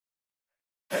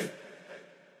Hello,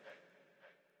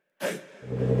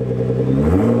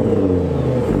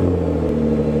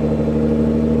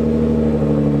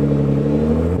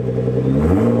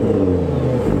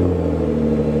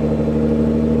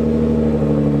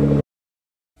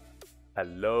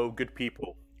 good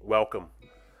people. Welcome.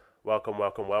 Welcome,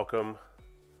 welcome, welcome.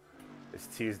 It's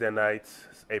Tuesday night.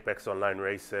 It's Apex Online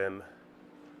Racing.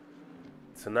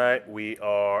 Tonight we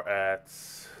are at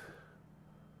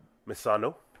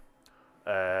Misano,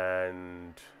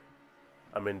 and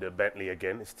I'm in the Bentley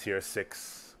again. It's tier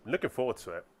 6. Looking forward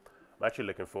to it. I'm actually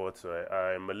looking forward to it.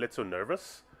 I'm a little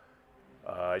nervous.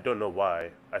 I don't know why.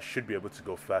 I should be able to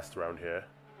go fast around here.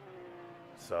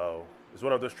 So it's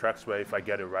one of those tracks where if I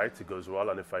get it right, it goes well,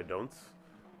 and if I don't,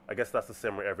 I guess that's the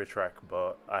same with every track.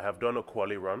 But I have done a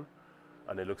quali run,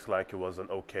 and it looks like it was an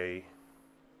okay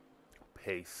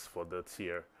pace for the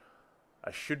tier. I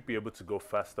should be able to go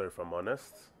faster if I'm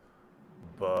honest,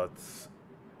 but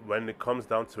when it comes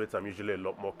down to it, I'm usually a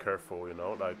lot more careful, you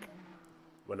know, like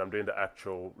when I'm doing the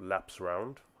actual laps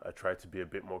round, I try to be a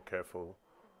bit more careful.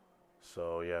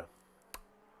 So yeah,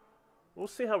 we'll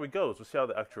see how it goes. We'll see how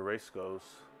the actual race goes.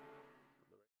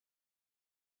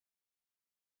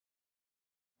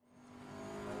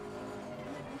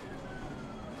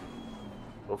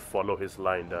 Don't follow his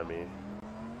line, dummy.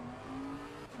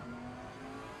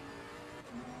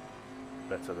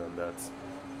 Better than that.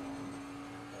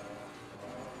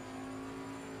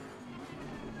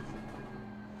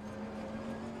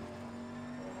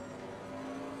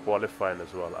 Qualifying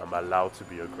as well, I'm allowed to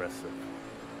be aggressive.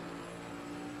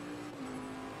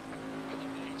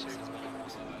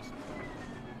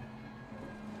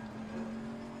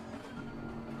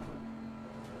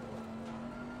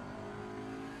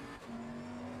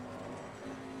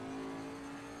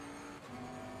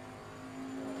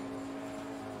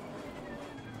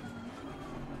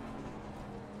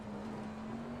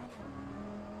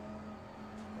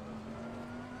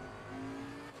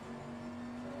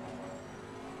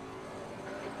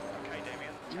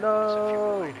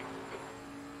 No!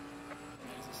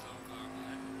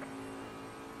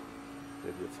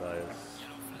 Maybe your tires.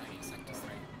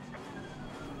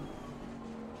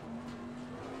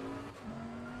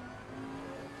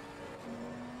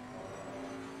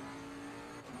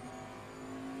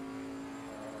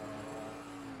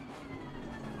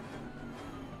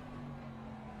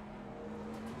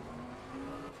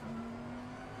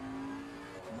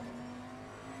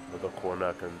 Another corner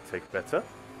I can take better.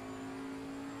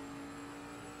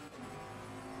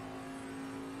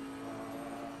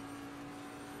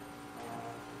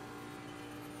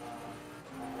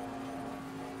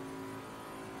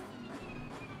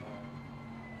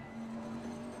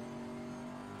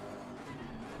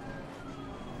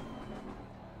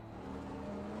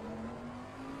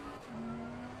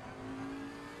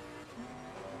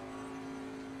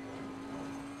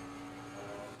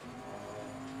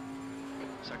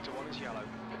 Sector 1 is yellow.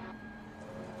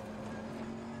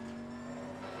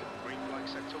 Green flag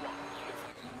sector 1.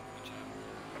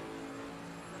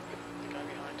 The guy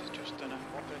behind is just done a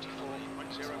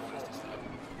 134.04.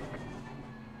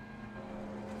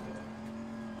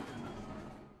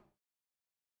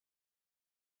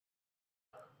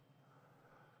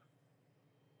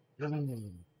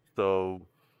 So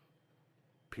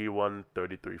P1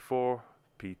 33.4,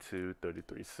 P2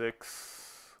 33.6,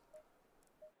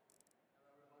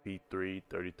 P3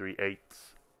 33.8,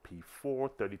 P4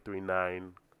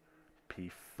 33.9,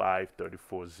 P5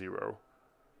 34.0.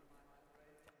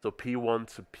 So P1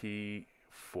 to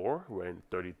P4 we're in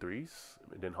 33s,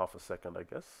 within half a second I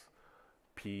guess.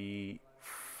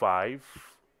 P5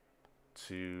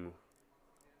 to,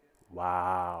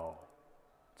 wow,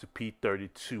 to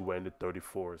P32 we're in the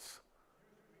 34s.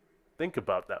 Think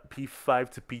about that.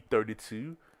 P5 to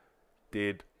P32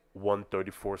 did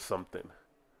 134 something.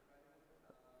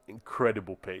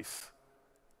 Incredible pace.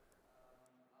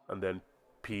 And then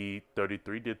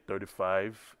P33 did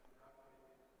 35.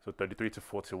 So 33 to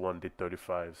 41 did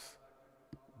 35s.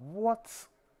 What?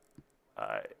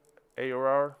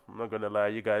 AOR, I'm not gonna lie,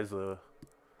 you guys don't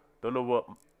know what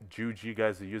juge you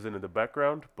guys are using in the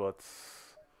background, but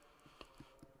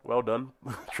well done.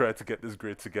 Try to get this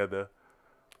grid together.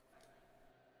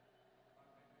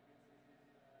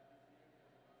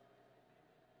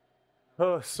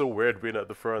 Oh, so weird being at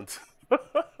the front.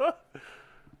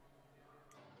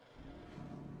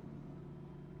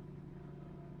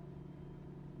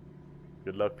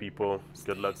 Good luck, people.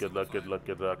 Good luck, good luck, good luck,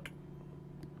 good luck.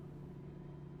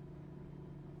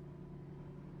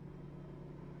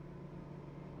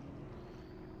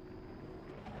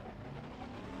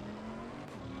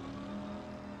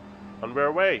 On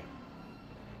our way.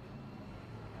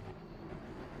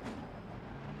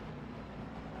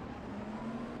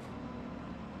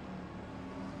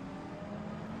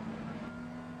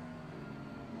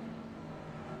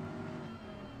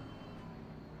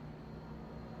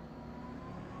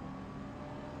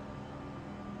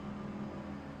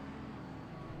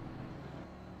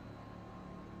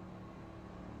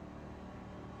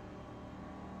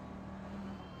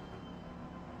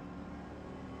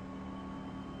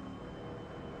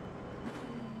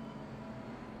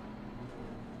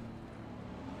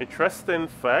 Interesting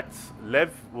fact,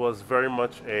 Lev was very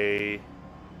much a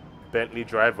Bentley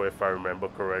driver, if I remember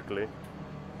correctly.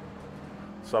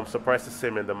 So I'm surprised to see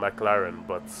him in the McLaren,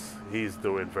 but he's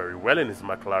doing very well in his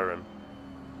McLaren.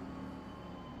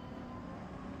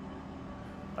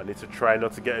 I need to try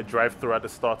not to get a drive-through at the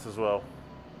start as well.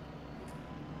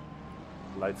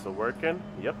 Lights are working.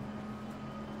 Yep.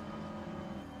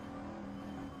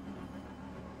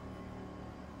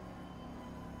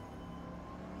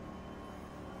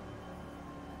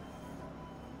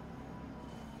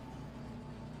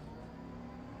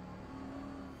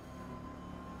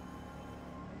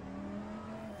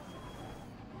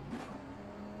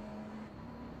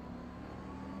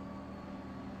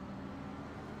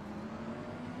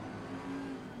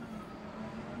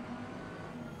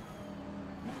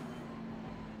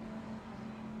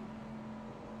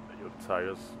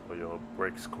 Tires or your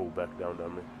brakes cool back down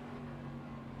on me.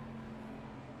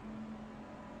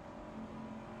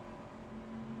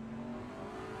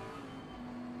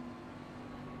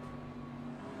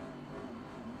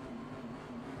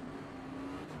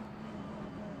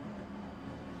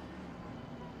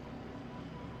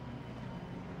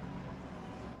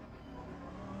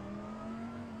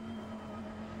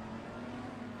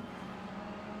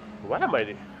 Why am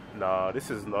I? Nah, this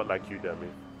is not like you, dummy.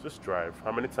 Just drive.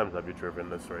 How many times have you driven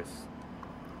this race?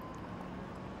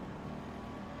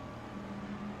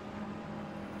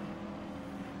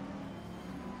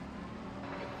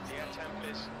 The air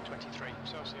temp is 23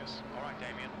 Celsius. Alright,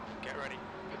 Damien, get ready.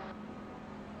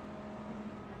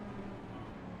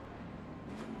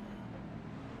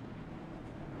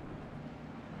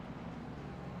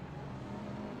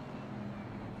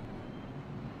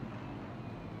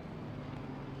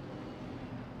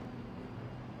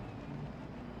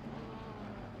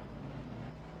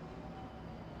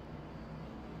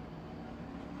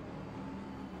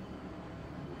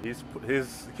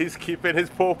 He's keeping his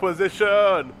pole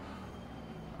position.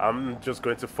 I'm just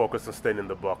going to focus on staying in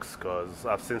the box because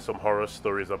I've seen some horror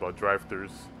stories about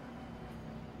drive-thrus.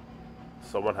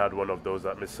 Someone had one of those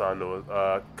at Misano,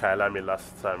 Kailami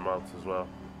last time out as well.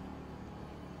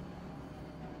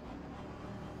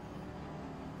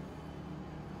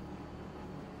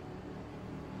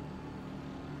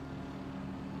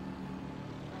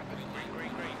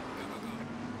 Green.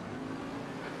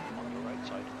 On your right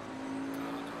side.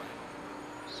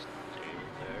 Still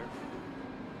there.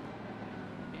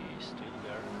 He's still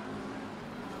there.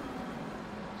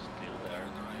 Still there.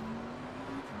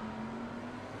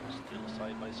 Still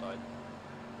side by side.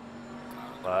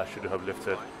 I should have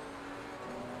lifted.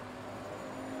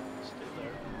 Still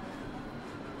there.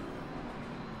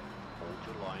 Hold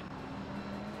your line.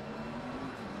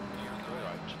 Go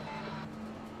right.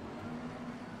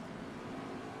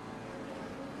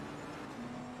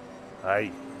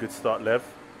 Aye, good start, Lev.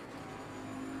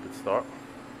 Good start.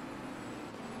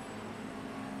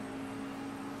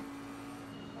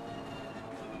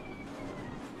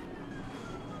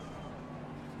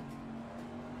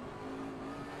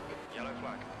 Yellow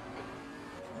flag.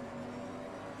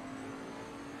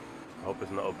 I hope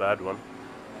it's not a bad one.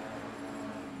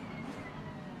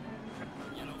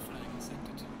 Yellow flag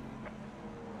accepted.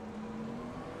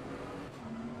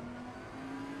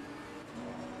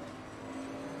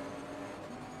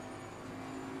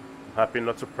 Happy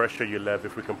not to pressure you, Lev,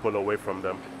 if we can pull away from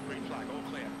them. Green flag, all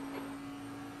clear.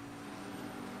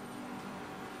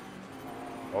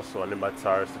 Also, I need my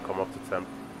tires to come up to temp.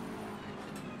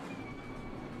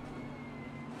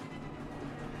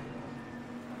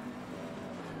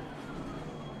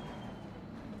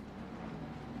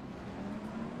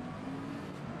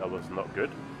 That was not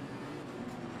good.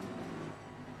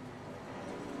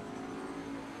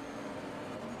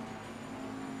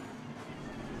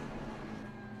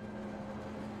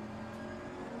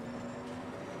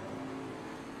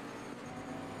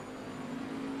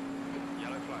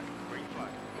 Yellow flag, green flag.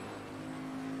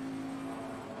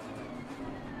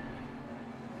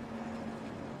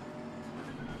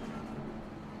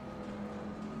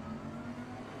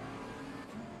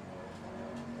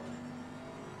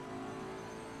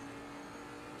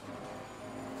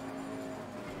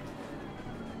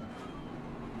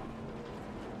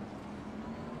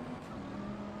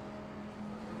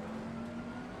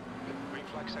 Green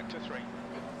flag sector 3.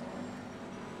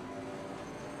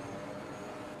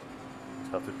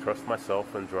 Just have to trust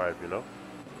myself and drive, you know?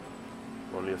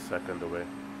 Only a second away.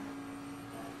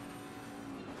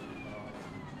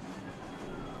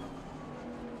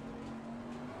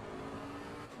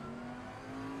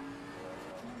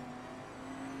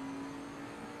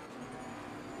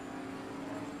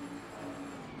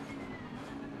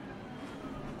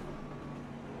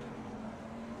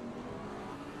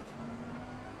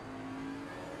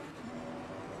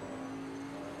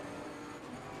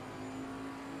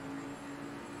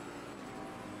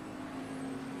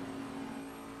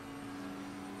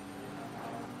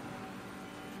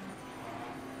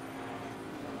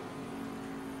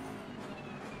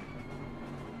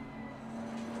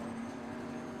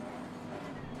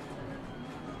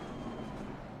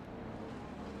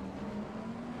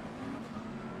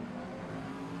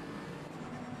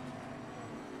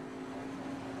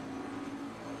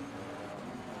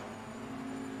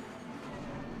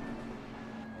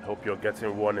 Hope you're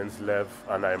getting warnings, Lev,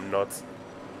 and I'm not.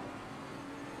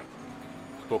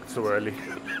 Spoke too early.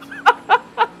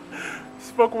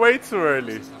 Spoke way too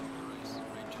early. This is our race.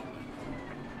 Great job, man.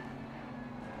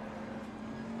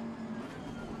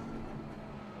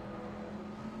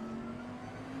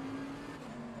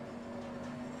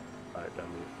 Alright, let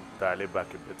me dial it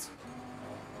back a bit.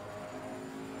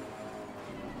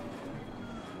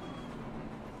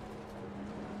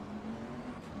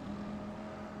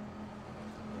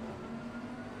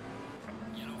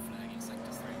 Yellow flag in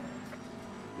sector 3.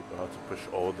 You know how to push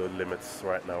all the limits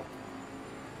right now.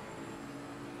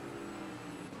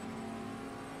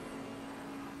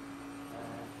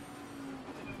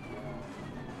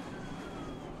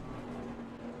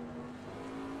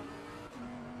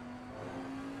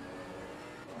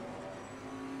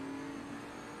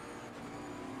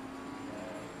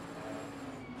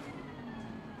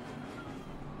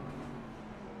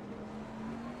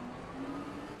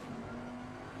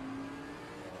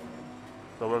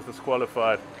 Someone's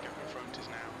disqualified. The gap in front is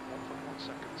now 1.1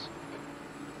 seconds.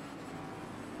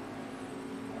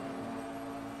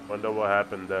 Wonder what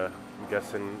happened there. I'm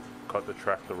guessing cut the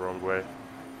track the wrong way.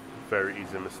 Very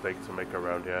easy mistake to make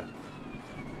around here.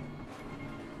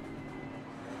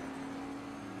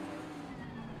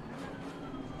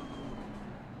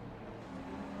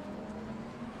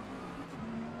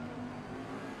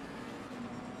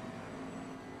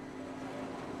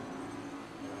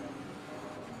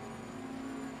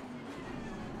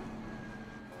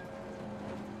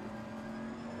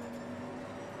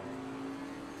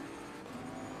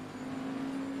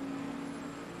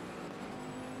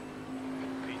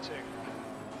 P2.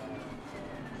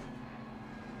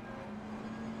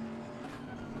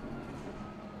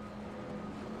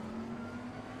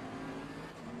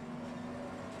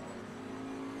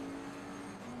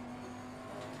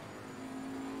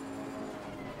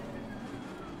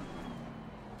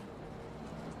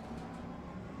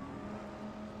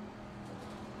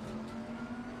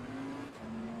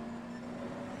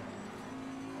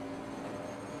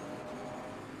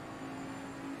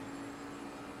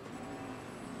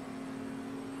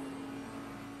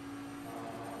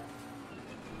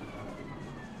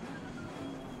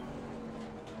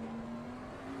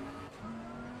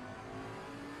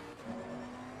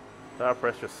 Tire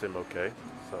pressure sim okay,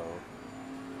 so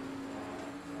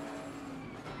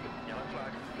Yellow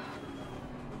flag.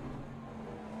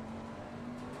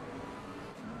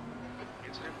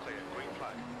 Incident clear. Green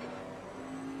flag.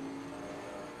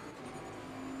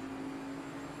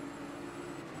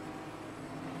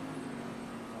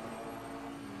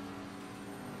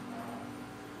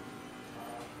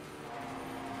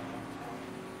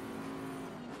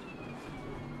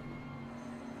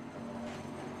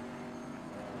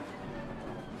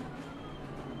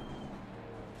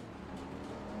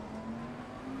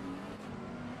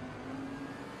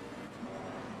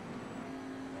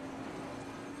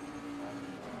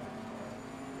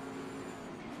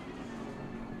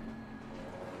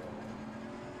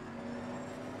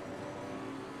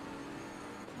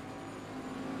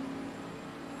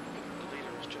 The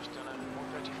leader has just done a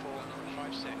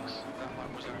 134.56. That lap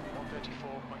was a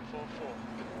 134.44.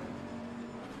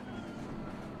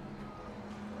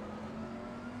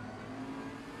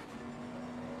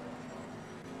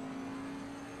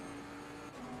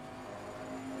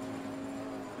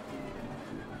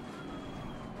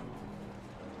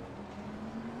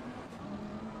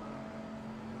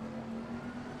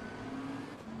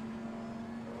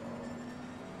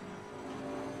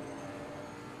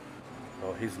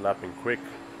 oh, he's lapping quick.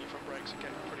 Your front brakes are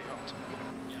getting pretty hot.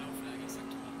 Yellow flag in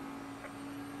sector 1.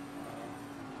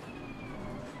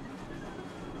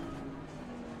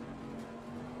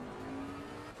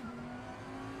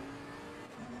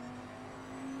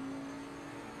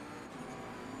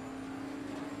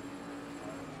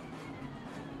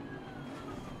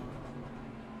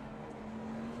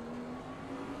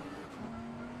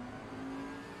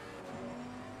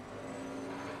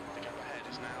 The gap ahead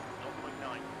is now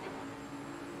 0.9.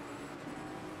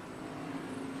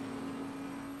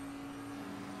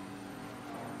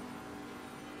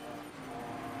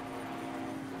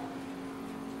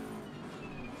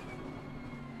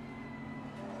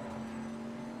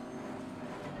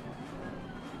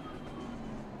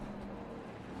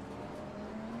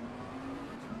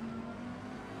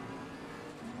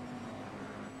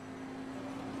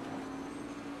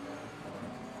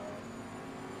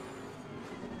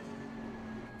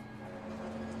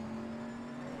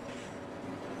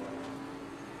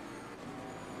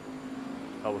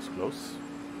 That was close.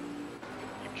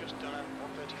 You've just done a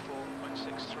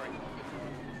 134.63.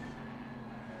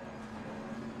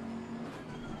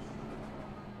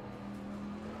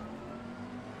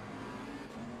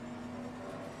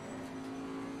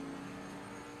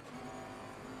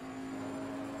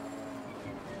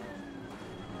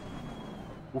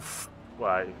 Oof.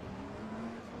 Why?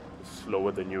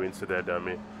 Slower than you into there,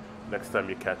 dummy. Next time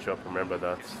you catch up, remember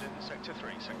that. Incident in sector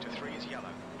 3. Sector 3 is yellow.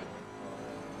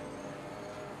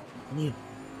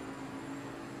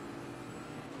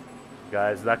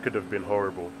 Guys, that could have been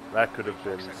horrible. That could have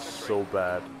been so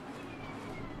bad.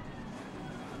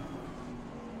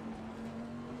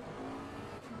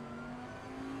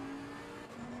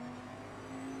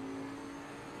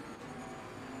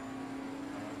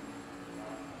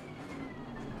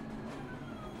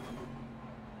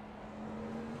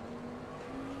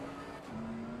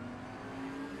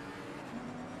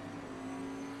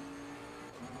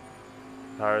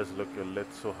 Tires look a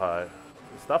little high.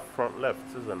 It's that front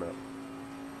left, isn't it?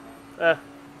 I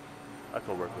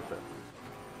can work with it.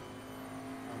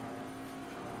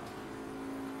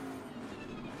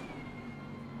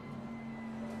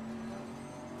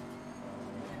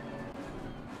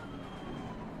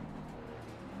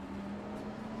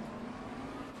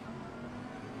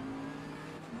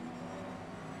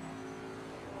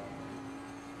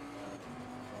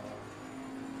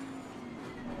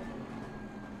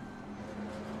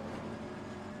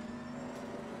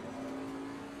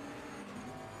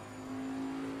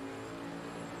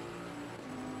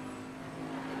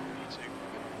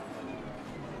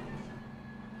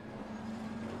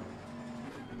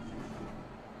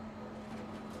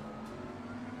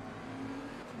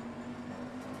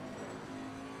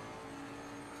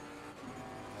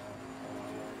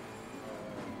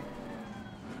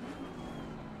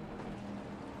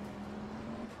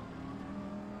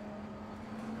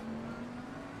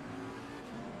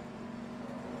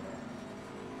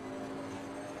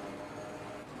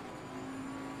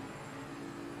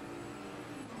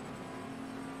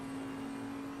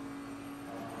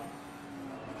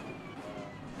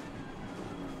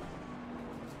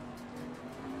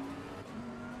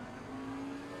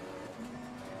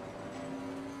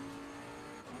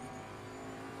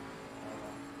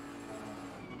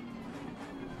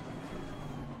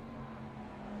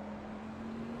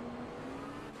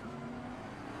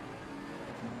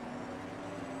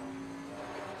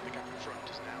 Front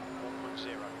is now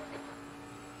 1.0.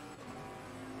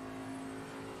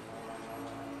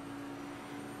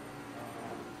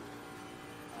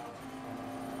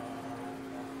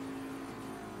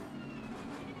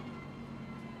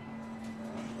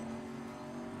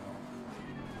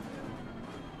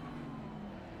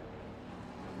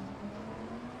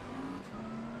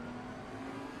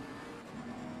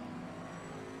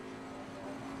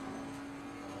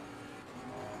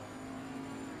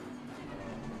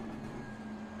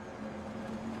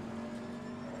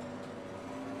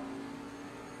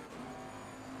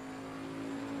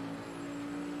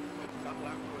 That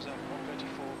lap was at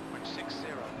 134.60.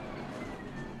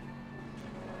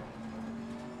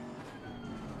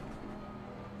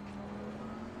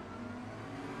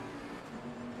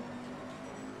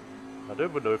 I don't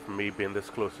even know if me being this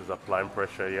close is applying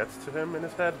pressure yet to him in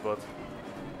his head, but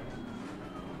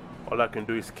all I can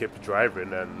do is keep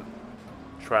driving and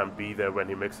try and be there when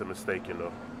he makes a mistake, you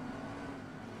know.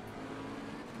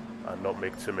 And not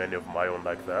make too many of my own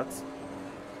like that.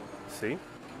 See?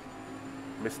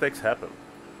 Mistakes happen.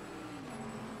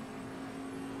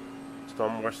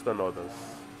 Some worse than others.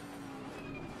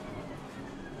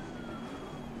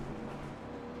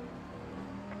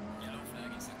 Yellow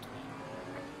flag in sector 1.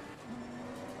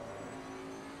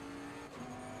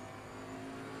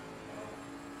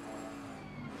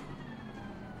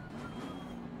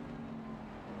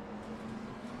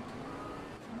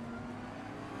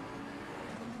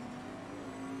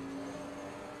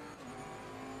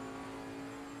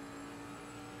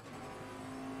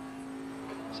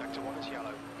 Sector 1 is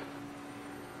yellow.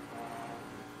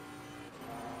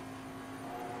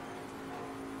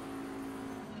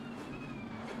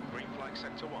 Green flag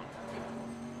sector 1.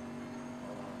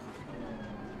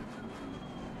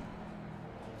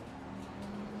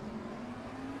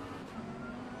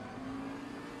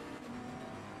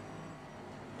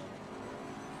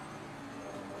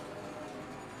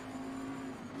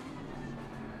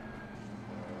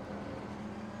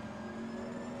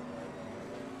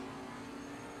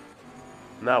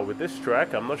 Now with this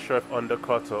track, I'm not sure if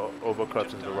undercut or overcut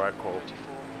is the right call. 34.88.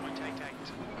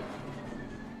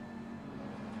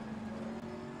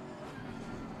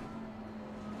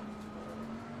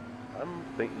 I'm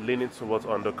leaning towards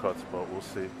undercut, but we'll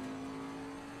see.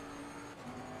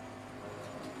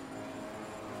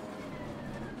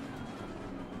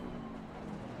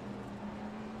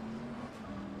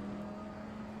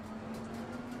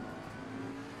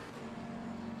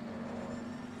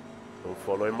 Don't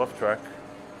follow him off track.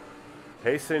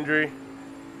 Hey Sindri.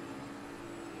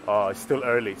 Oh, it's still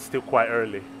early. It's still quite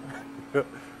early.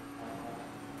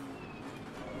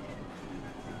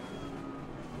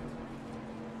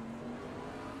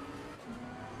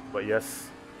 But yes,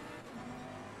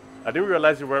 I didn't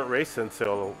realize you weren't racing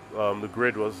until the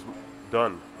grid was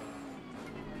done.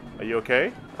 Are you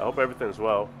okay? I hope everything's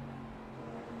well.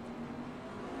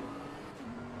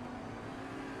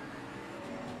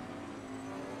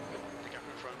 The gap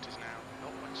in front is now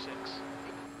 0.6.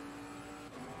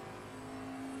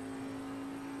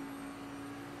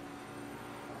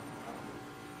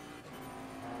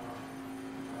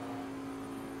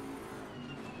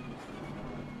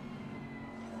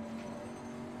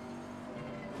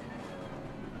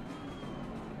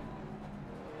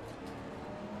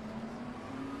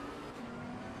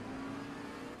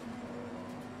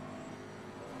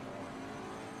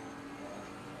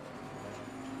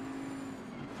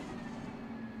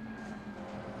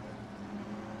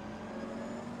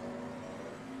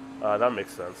 That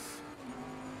makes sense.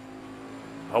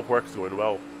 I hope work's going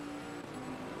well.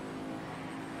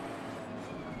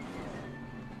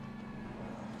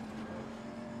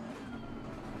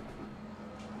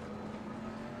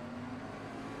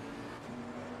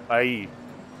 Aye.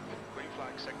 Green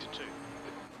flag, sector 2.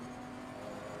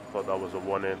 Thought that was a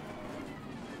 1-in.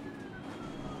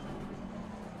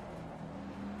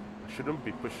 I shouldn't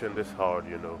be pushing this hard,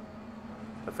 you know.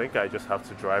 I think I just have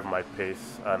to drive my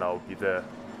pace and I'll be there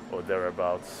or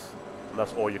thereabouts. And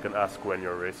that's all you can ask when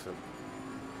you're racing.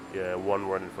 Yeah, 1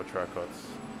 running for track cuts.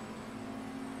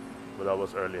 But that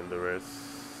was early in the race.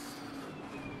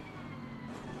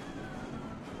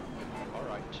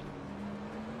 Alright.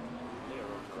 Clear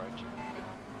on the right.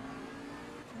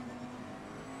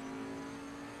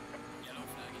 Yellow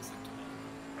flag in sector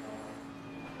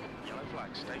 1. Yellow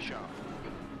flag, stay sharp.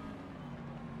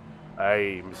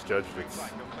 I misjudged it.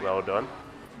 Well done.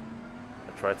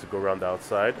 I tried to go around the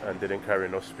outside and didn't carry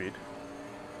enough speed.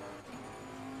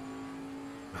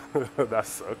 That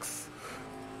sucks.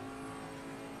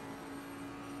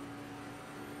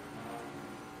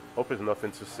 Hope it's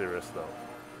nothing too serious though.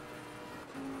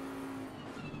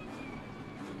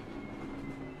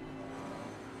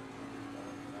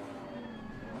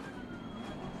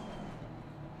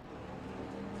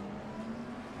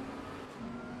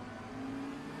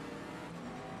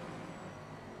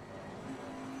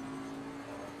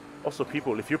 Also,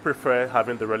 people, if you prefer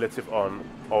having the relative on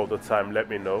all the time, let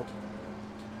me know.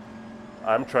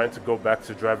 I'm trying to go back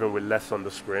to driving with less on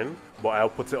the screen, but I'll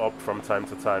put it up from time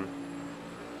to time.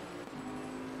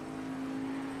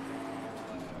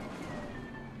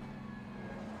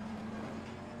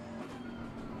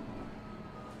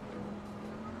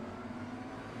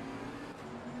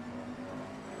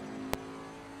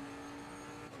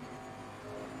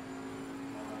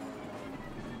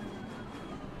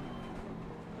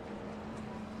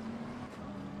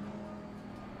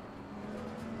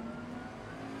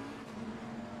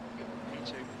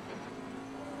 P2.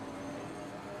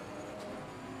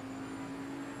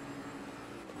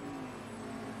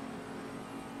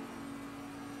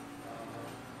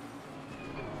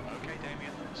 Okay,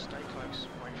 Damien, stay close.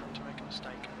 Wait for him to make a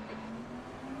mistake.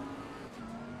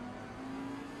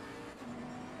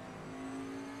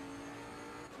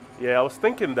 Yeah, I was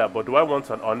thinking that, but do I want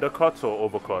an undercut or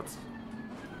overcut?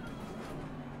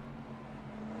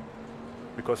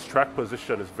 Because track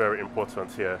position is very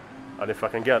important here. And if I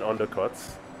can get an undercut,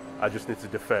 I just need to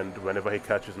defend whenever he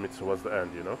catches me towards the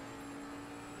end, you know?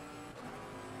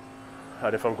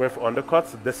 And if I'm going for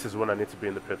undercuts, this is when I need to be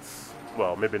in the pits.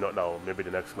 Well, maybe not now, maybe the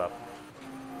next lap.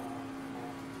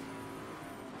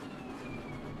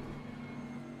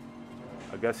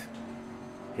 I guess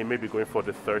he may be going for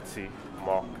the 30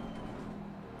 mark.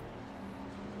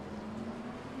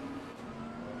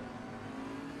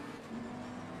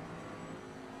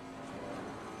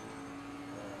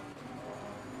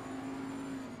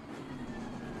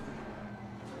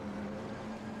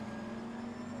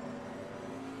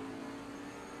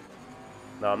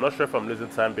 Now, I'm not sure if I'm losing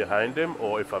time behind him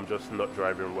or if I'm just not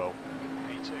driving well.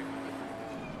 P2.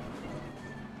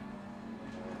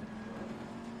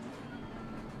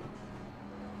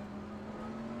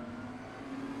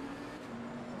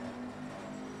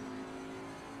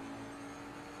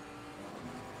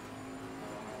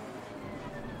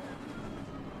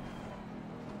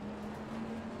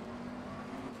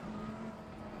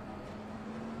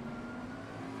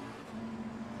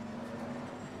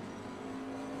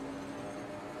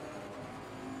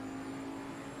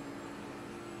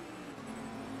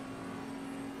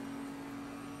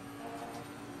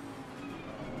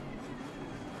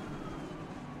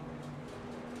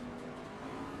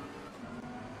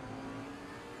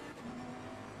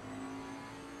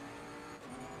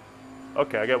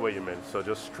 Okay, I get what you mean. So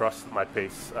just trust my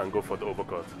pace and go for the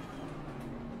overcut.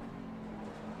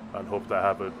 And hope that I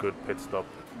have a good pit stop.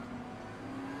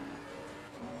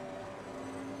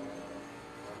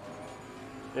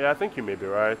 Yeah, I think you may be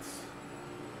right.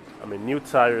 I mean, new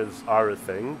tires are a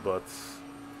thing, but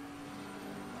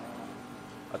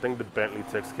I think the Bentley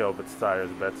takes care of its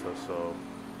tires better, so...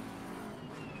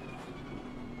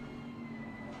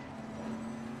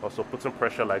 Also, putting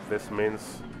pressure like this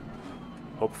means,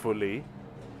 hopefully,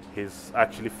 he's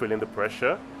actually feeling the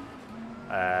pressure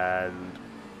and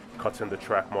cutting the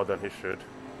track more than he should.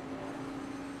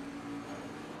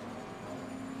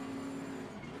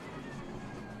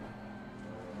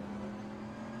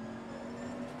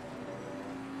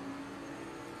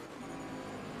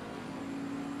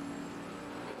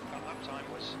 That lap time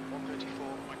was 1:34.80.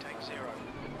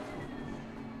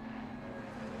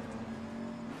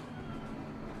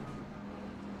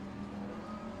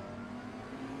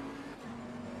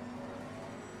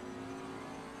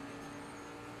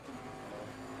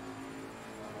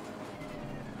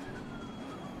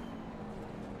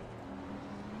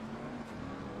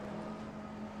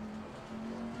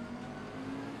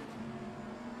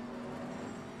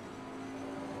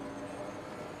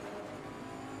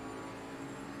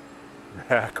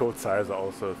 Cold tires are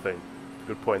also a thing.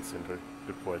 Good point, Sindri.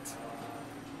 Good point.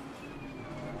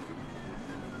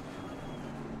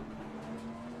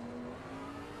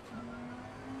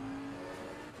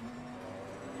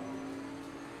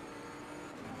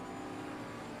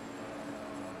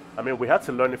 I mean, we had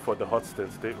to learn it for the hot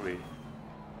stints, didn't we?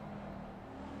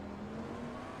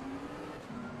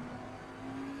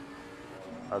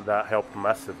 And that helped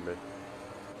massively.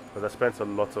 Because I spent a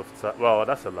lot of time... Well,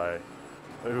 that's a lie.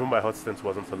 Even my hot stints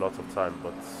wasn't a lot of time,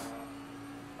 but...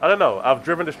 I don't know. I've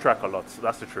driven this track a lot.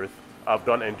 That's the truth. I've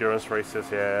done endurance races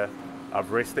here.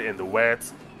 I've raced it in the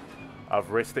wet.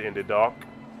 I've raced it in the dark.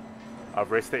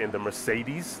 I've raced it in the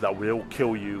Mercedes that will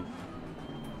kill you.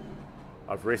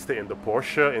 I've raced it in the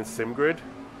Porsche in SimGrid.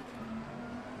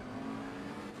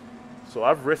 So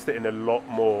I've raced it in a lot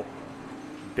more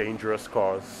dangerous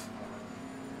cars.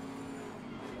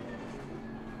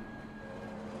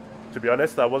 To be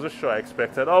honest, I wasn't sure I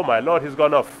expected. Oh my lord, he's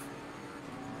gone off.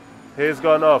 He's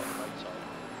gone off.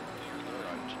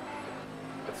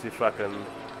 Let's see if I can...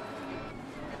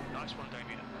 Nice one,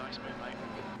 Damien. Nice move, mate.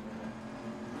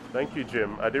 Thank you,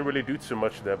 Jim. I didn't really do too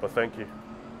much there, but thank you.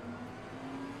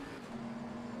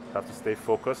 Have to stay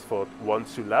focused for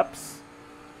 1-2 laps.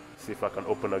 See if I can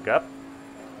open a gap.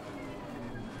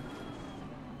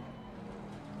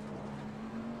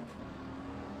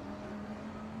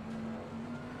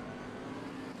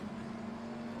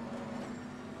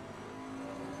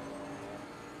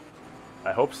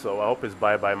 I hope so. I hope it's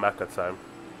bye-bye Macca time.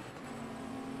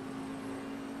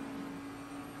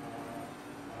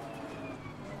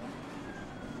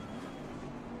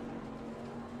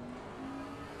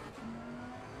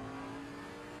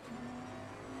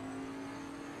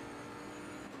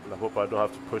 And I hope I don't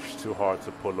have to push too hard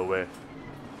to pull away.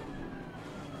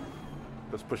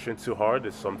 Because pushing too hard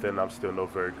is something I'm still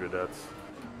not very good at.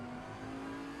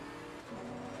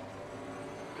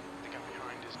 The gap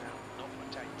behind is now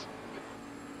 0.8.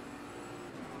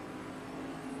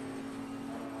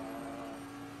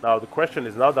 Now the question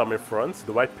is, now that I'm in front,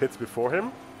 do I pit before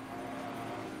him?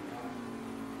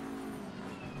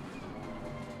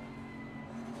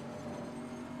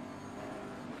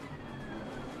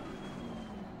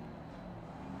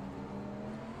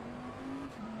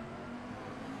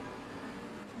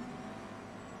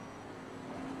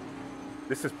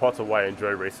 This is part of why I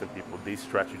enjoy racing people, these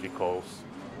strategy calls.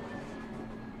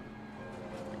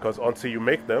 Because until you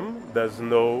make them,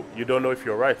 you don't know if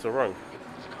you're right or wrong.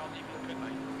 There's a car leaving the pit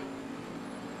lane.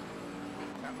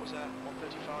 That was 1:35.00.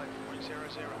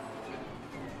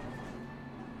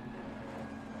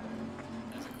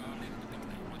 There's a car leaving the pit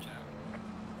lane, watch out.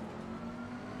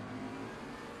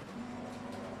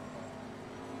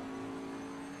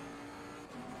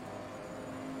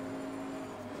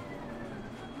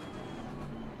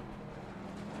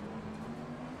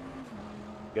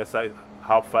 Guess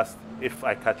how fast if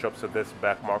I catch up to this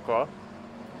back marker,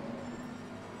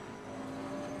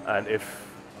 and if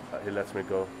he lets me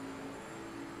go.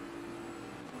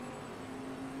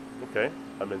 Okay,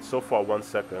 I mean so far 1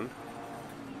 second.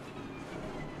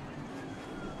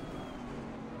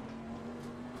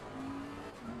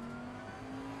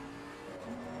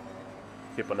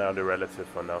 Keep an eye on the relative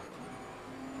for now.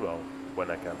 Well,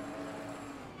 when I can.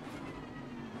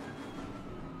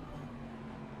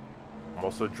 I'm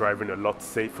also driving a lot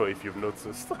safer if you've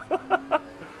noticed.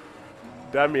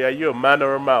 Damn it, are you a man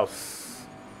or a mouse?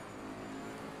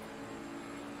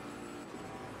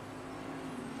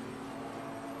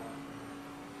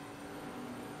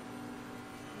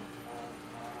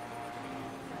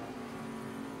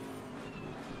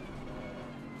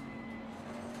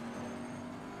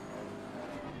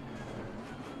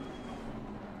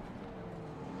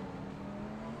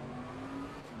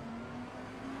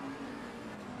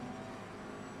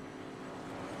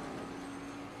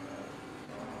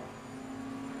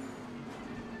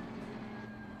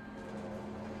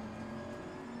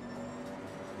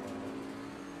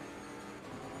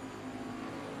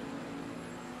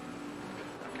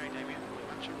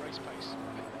 race pace.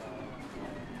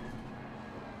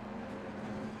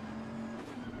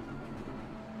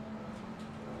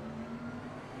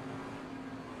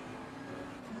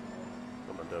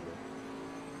 Come on, damn it.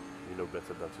 You know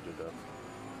better than to do that.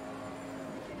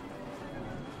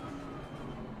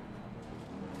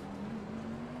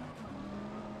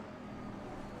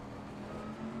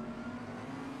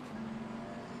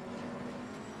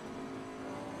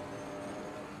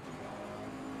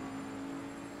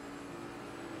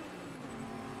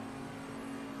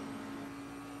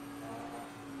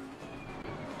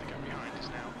 The gap behind is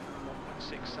now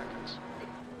 1.6 seconds.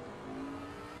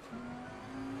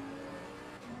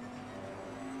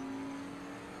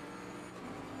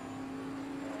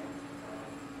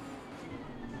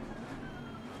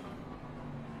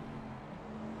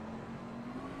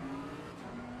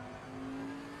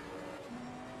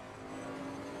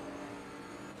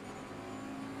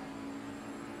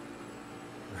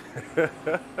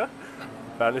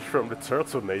 Banished from the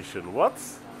Turtle Nation. What?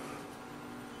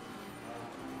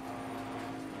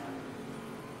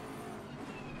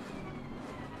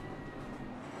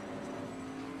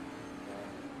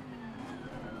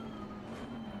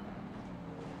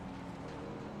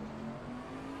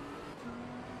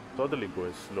 Totally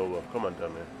going slower. Come on,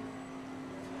 damn it.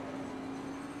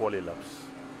 Quali laps.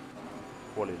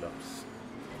 Quali laps.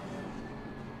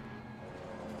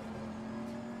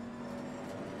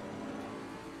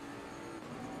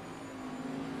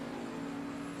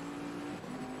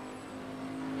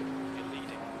 You're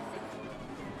leading.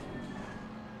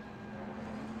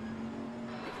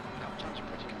 Lap times are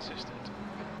pretty consistent.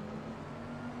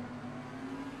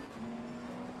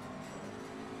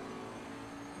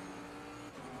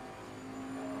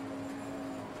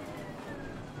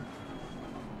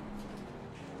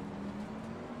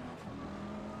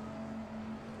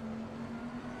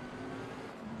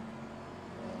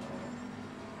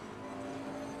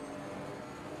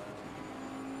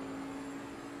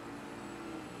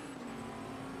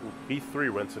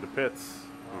 P3 went to the pits.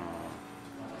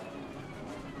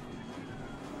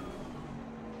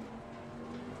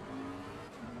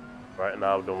 Right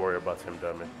now, don't worry about him,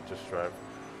 damn it. Just drive.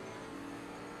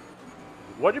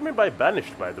 What do you mean by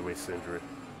banished, by the way, Sindri?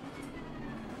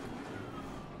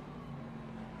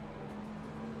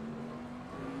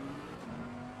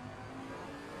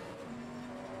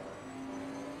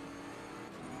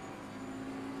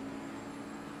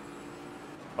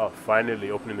 Oh,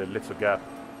 finally opening a little gap.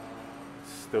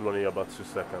 Still only about 2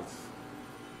 seconds.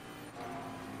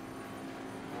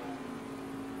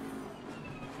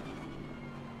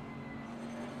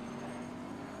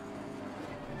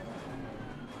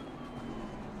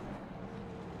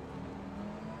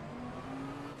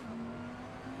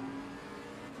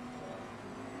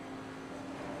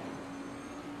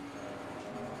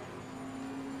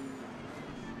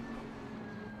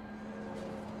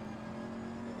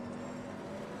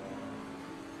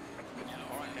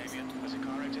 Alright, Damien, as a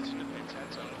car exits into the pits,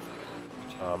 heads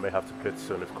up. May have to pit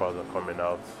soon if cars are coming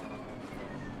out.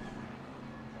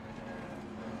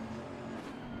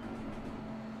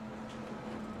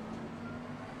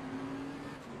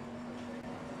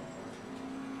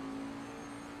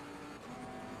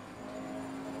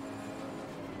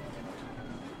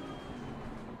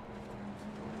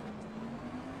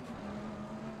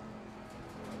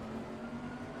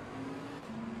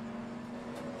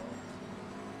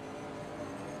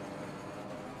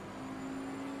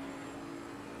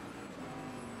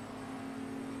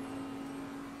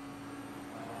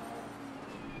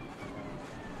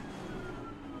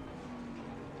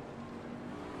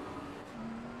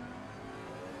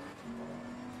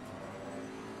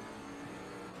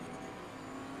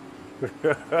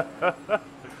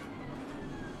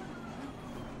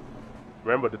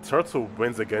 Remember, the turtle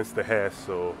wins against the hare,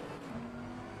 so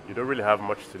you don't really have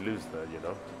much to lose there, you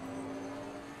know?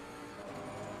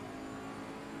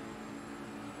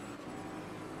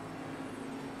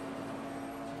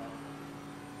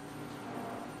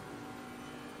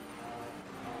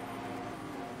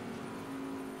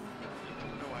 You've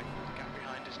pulled away. The gap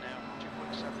behind is now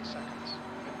 2.7 seconds.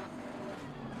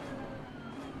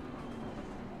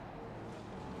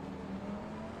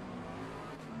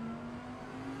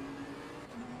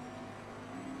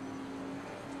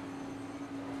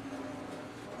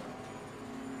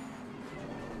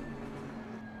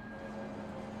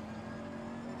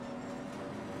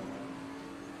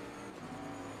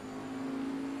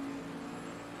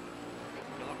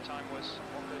 The lap time was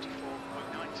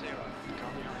 1:34.90. The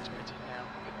car behind is pitting now.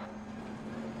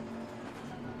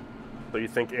 So you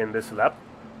think in this lap?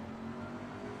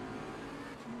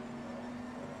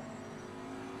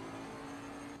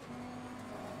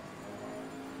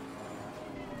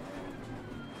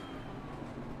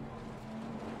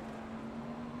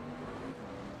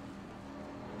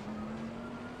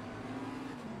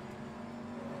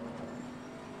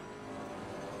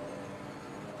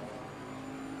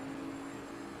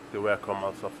 the way I come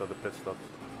out after the pit stops.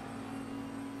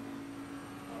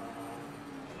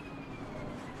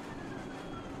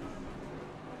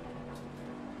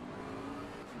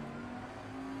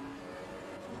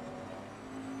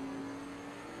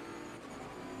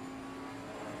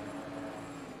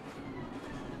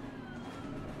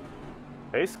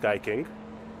 Hey, Sky King.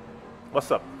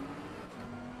 What's up?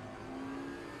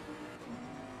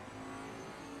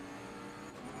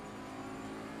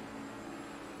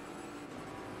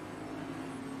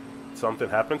 Something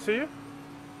happened to you?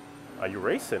 Are you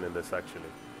racing in this actually?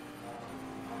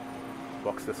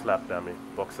 Box the slap, dammy.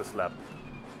 Box the slap.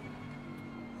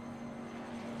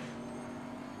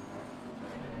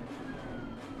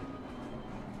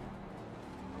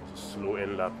 Slow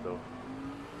in lap though.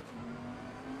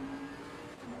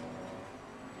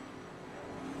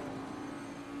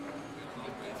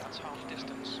 That's half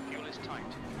distance. Fuel is tight.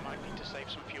 You might need to save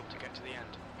some fuel to get to the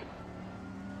end.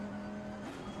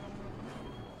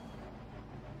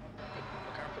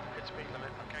 Look out for the pit speed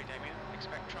limit. Okay, Damien.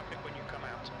 Expect traffic when you come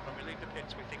out. When we leave the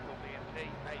pits, we think we'll be in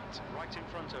P8, right in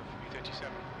front of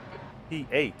U37.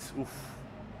 P8? Oof.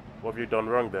 What have you done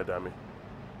wrong there, dammy?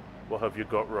 What have you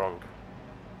got wrong?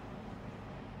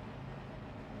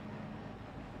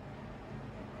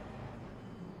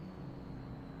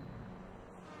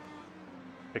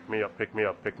 Pick me up, pick me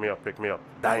up, pick me up, pick me up.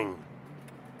 Dang.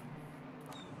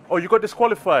 Oh, you got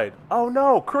disqualified. Oh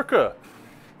no, Crooker.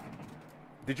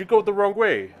 Did you go the wrong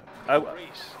way? Reese is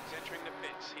entering the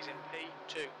pits. He's in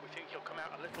P2. We think he'll come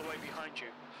out a little way behind you.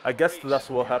 I guess Reese, that's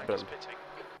what behind happened. us pitting.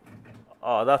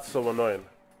 Oh, that's so annoying.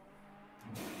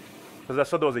 Because I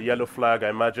saw there was a yellow flag. I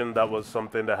imagine that was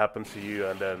something that happened to you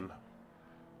and then...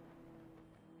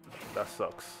 That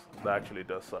sucks. That actually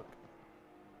does suck.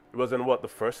 It was in what, the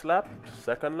first lap?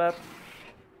 Second lap?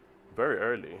 Very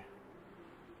early.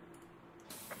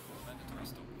 Mandatory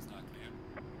stop is not clear.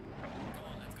 Come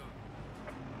on, let's go.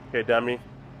 Okay, Dammy.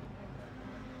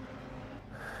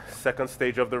 Second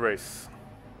stage of the race.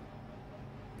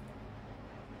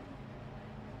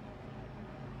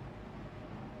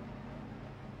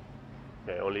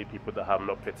 Okay, only people that have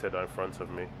not pitted are in front of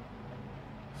me.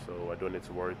 So I don't need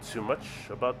to worry too much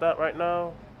about that right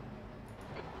now.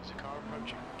 There's a car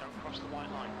approaching. Don't cross the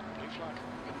white line. Blue flag.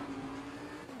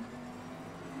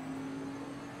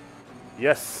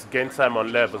 Yes, gain time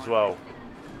on Lev as well.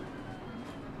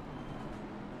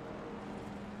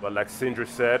 But like Sindri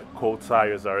said, cold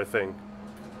tires are a thing.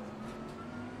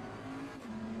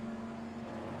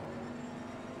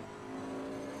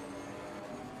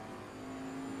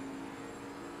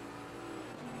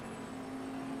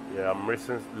 Yeah, I'm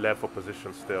racing Lev for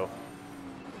position still.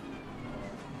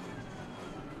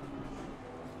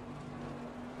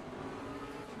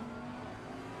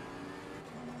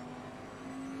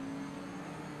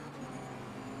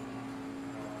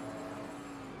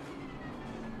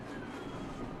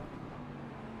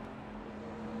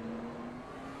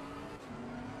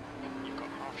 You've got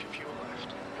half your fuel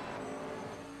left.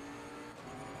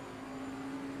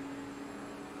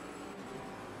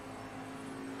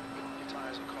 Your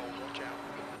tyres are cold. Watch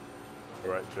out.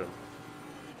 Alright, Jim.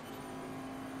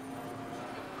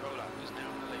 Roland is now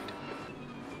in the lead.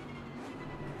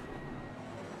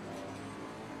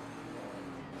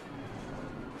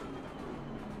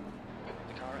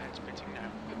 The car ahead's pitting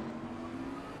now.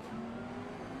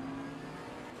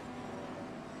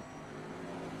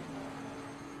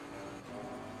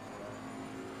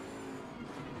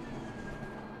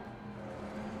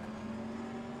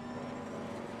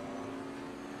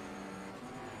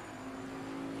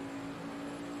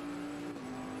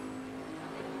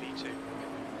 B2.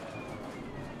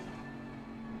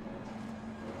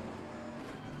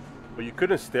 But you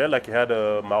couldn't steer like you had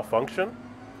a malfunction?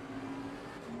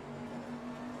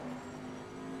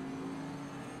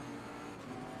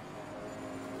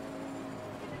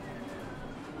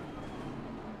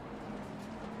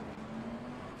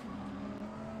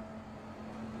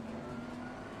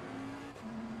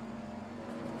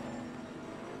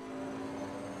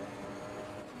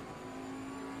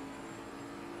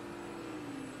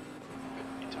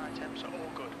 Your tyre temps are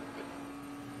all good.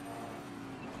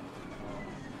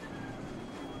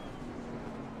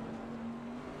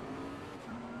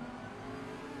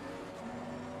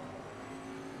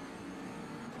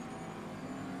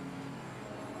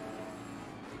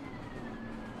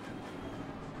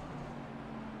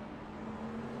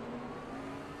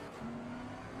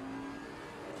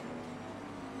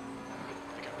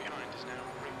 The gap behind is now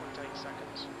 3.8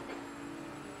 seconds.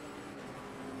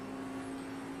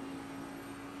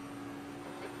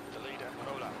 The leader,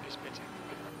 Roland, is pitting.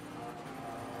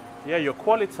 Yeah, your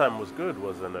quality time was good,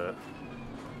 wasn't it?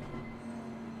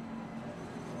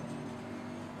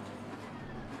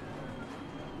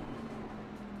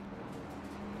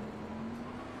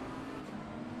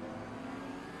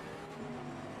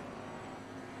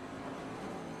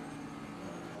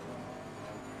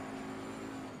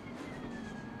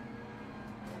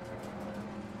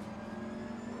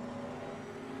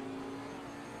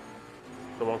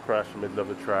 Someone crashed in the middle of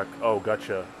the track. Oh,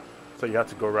 gotcha. So you had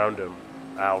to go around him.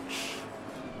 Ouch.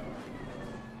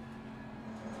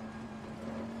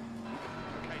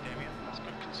 Okay, Damien, that's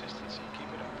good consistency. Keep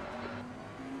it up.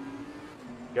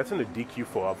 Getting a DQ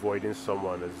for avoiding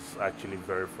someone is actually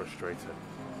very frustrating.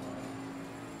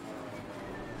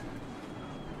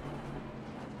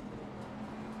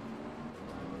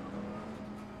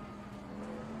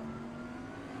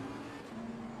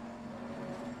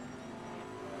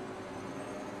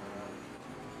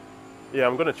 Yeah,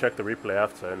 I'm gonna check the replay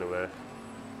after anyway.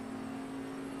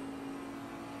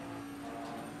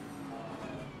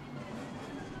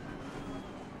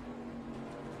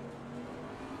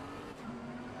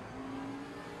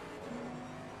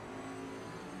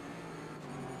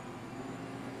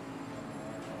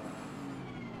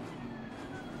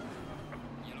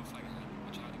 Yellow flag ahead.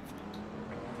 Watch out in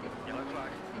front. Yellow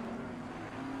flag.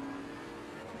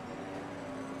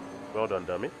 Well done,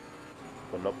 dummy.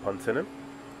 For not punting him.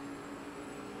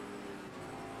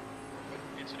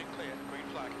 Incident clear. Green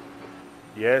flag.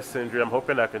 Yes, Sindri, I'm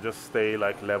hoping I can just stay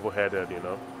like level-headed, you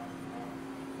know.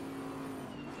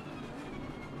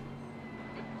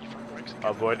 Your front brakes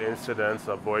are Avoid incidents,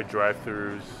 avoid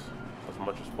drive-throughs as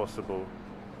much as possible.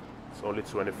 It's only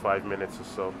 25 minutes or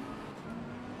so.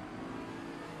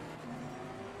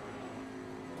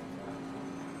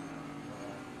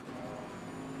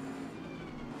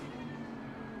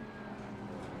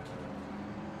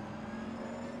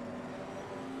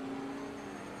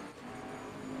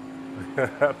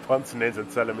 Punt names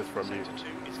and tell him it's from you. Sector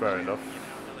 2 is Fair clear. enough. You're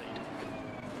now in the lead.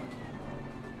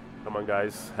 Come on,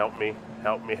 guys, help me.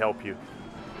 Help me help you.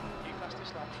 New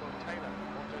fastest lap from Taylor,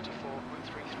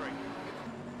 134.33.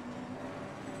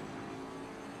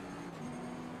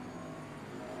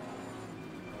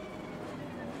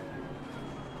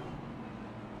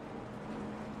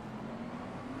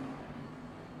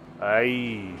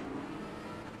 Aye.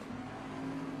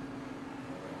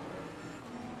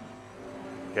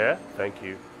 Yeah, thank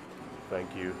you.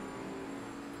 Thank you.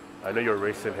 I know you're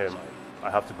racing him.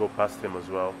 I have to go past him as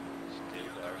well. Still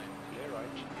there. Clear right.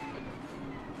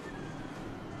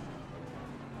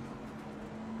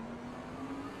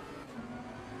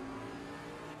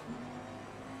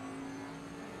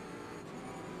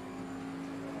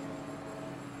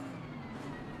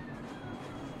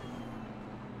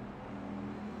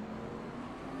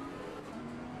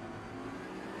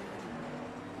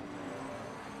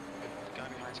 The guy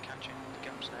behind's catching. The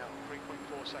gap's now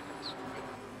 3.4 seconds.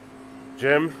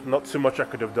 Jim, not too much I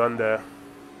could have done there.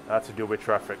 I had to deal with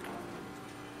traffic.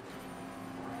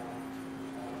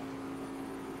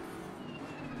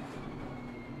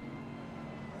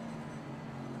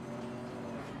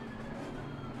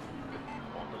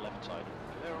 On the left side.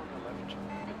 Clear on the left.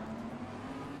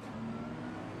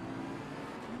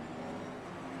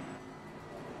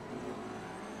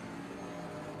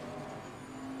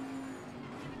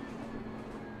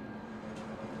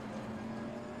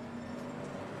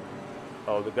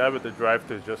 Oh, the guy with the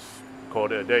drive-thru just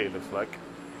called it a day, it looks like.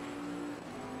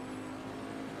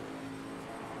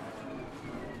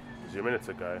 Zoom in, it's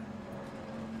a guy.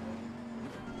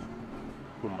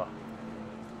 Puma.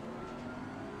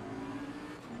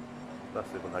 That's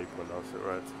even how you pronounce it,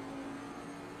 right?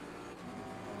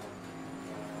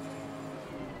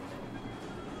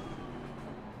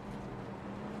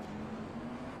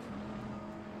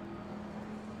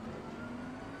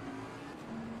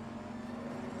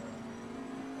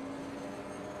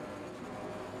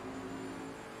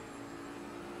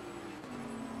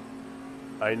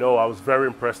 I know, I was very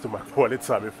impressed with my quality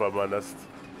time, if I'm honest.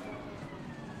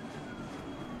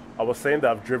 I was saying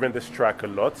that I've driven this track a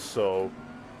lot, so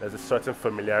there's a certain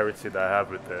familiarity that I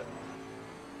have with it.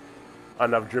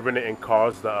 And I've driven it in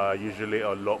cars that are usually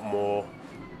a lot more,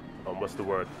 what's the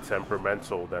word,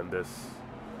 temperamental than this.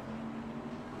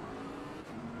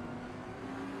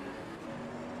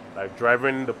 Like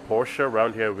driving the Porsche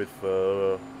around here with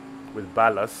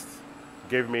ballast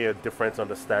gave me a different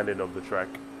understanding of the track.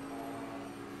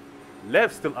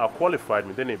 Lev still out-qualified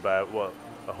me, didn't he, by what,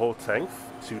 a whole tenth?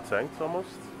 2 tenths almost?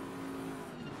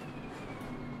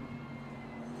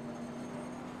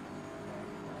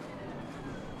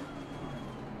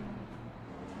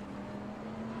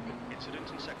 Incident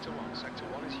in Sector 1. Sector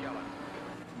 1 is yellow.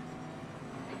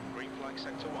 Green flag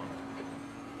Sector 1.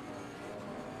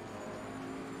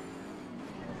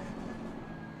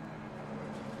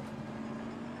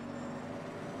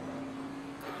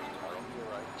 Car on your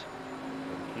right.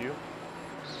 Thank you.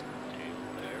 Still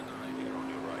there. Clear on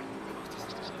your right.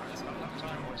 Lap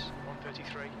time was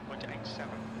 133.87.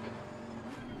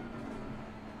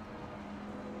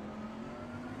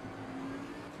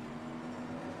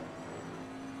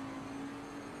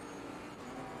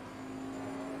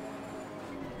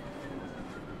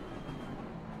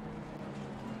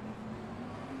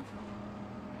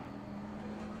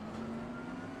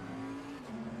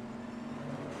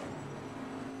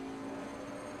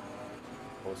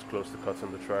 was close to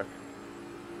cutting the track.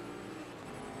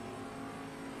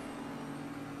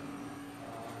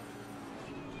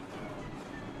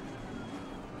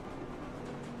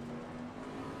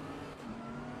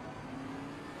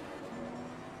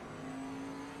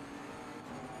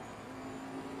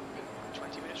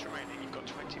 Remaining, you've got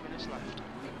 20 minutes left.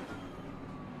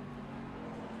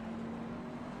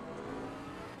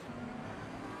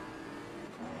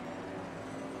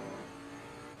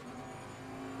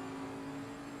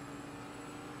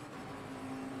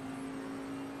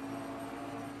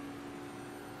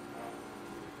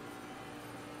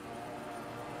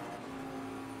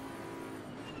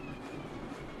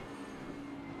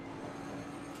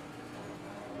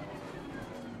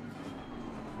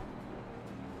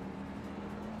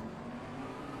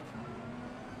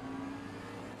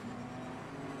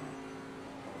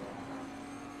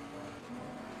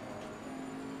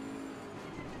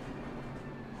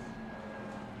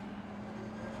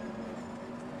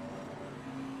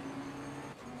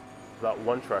 That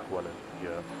one track running, yeah.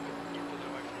 You pulled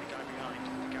away from the guy behind.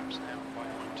 The gap's now by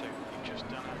 1-2. You've just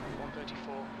done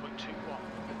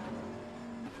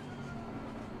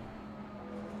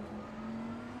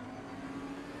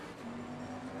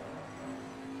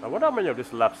 1:34.21. I wonder how many of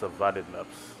these laps are valid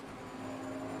laps.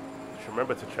 Should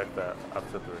remember to check that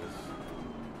after the race.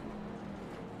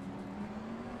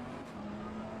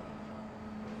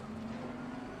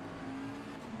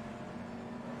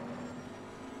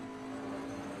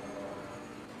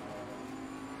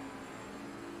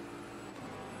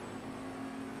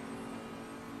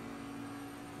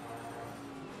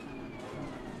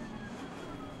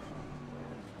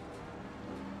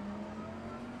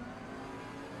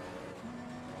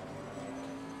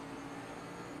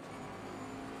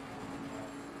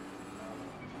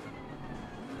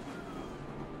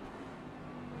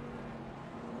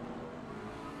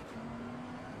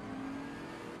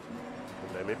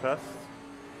 Let me pass.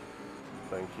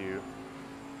 Thank you.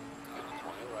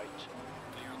 Clear right.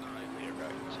 Clear on the right. Clear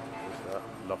right. What's that?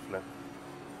 Lovely.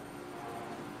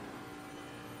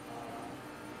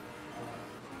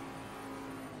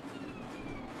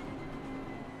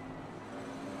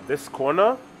 This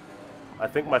corner, I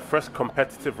think my first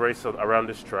competitive race around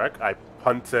this track, I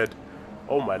punted.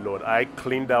 Oh my lord, I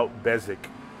cleaned out Bezic.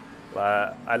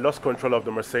 I lost control of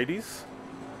the Mercedes.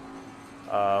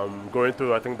 Going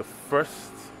through, I think the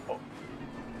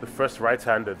first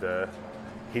right-hander there,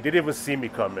 he didn't even see me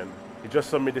coming. He just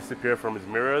saw me disappear from his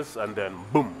mirrors, and then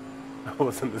boom, I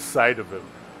was on the side of him.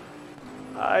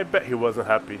 I bet he wasn't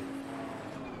happy.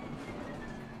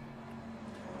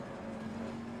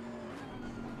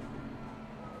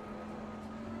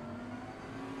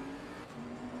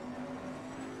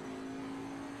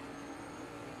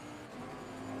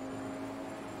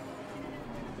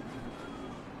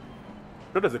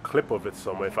 I know there's a clip of it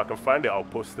somewhere. If I can find it, I'll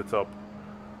post it up.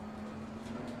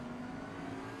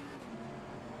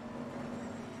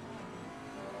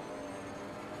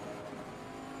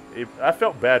 I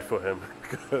felt bad for him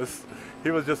because he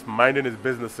was just minding his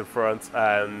business in front,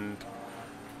 and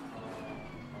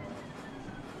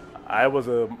I was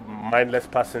a mindless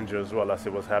passenger as well as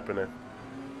it was happening.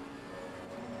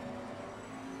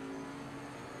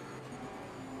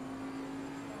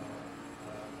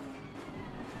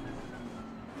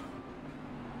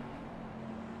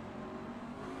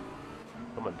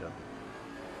 Come on, Dan.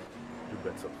 Do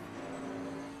better.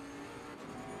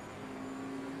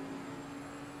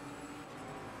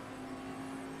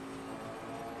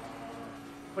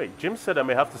 Wait, Jim said I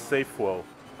may have to save fuel.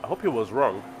 I hope he was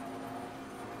wrong.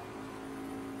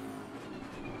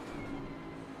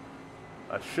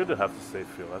 I shouldn't have to save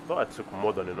fuel. I thought I took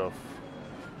more than enough.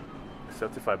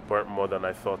 Except if I burnt more than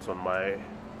I thought on my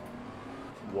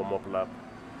warm-up lap.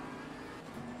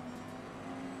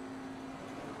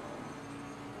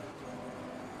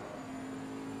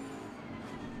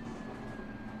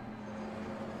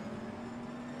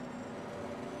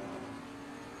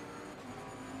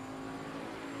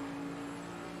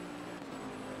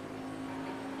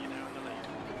 You're now in the lead.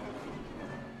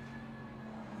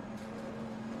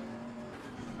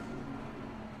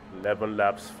 11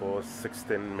 laps for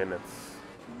 16 minutes.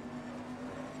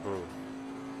 I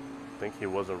think he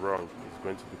wasn't wrong. He's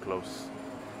going to be close.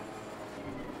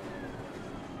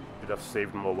 Should have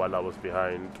saved more while I was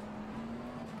behind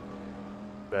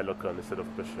Belokan instead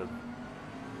of pushing.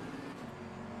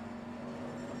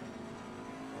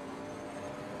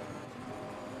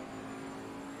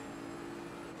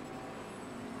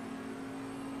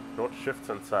 Don't shift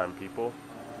in time, people.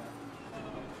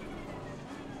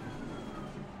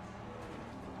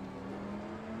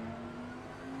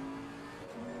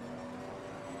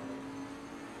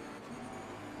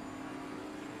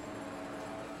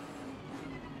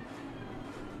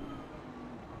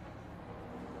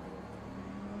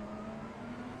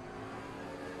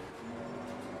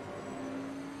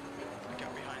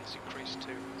 That's increased to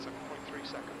 7.3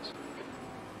 seconds.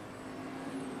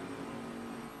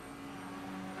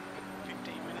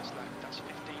 15 minutes left, that's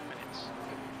 15 minutes.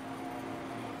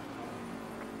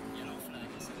 Yellow flag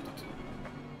is sector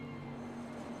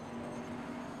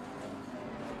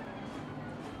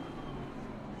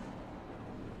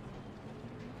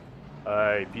 2.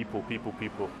 Aye,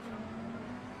 people.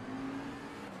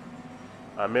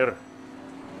 Amir.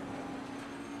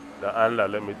 The Allah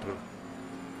let me through.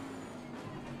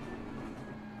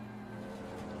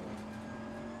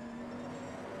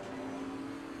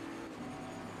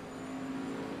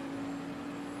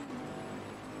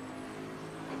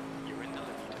 You're in the lead.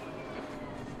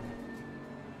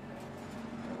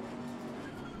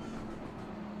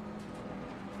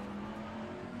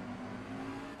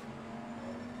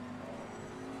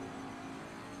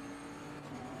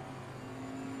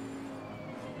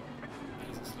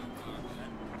 There's a slow car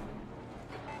ahead.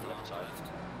 Left side.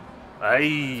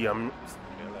 Aye, I'm.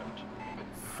 Clear left.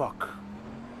 Fuck.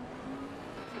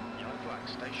 Yellow flag,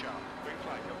 stay sharp. Green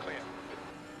flag, you're clear.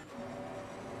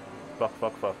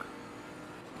 Fuck.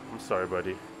 I'm sorry,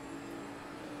 buddy.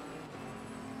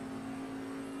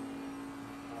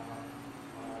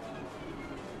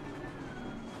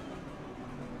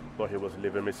 Thought he was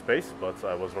leaving me space, but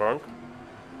I was wrong.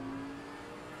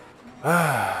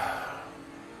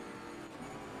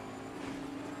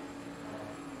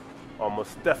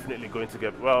 Almost definitely going to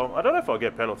get... Well, I don't know if I'll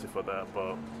get penalty for that,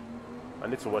 but I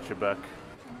need to watch it back.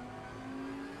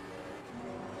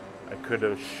 I could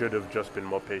have, should have just been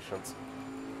more patient.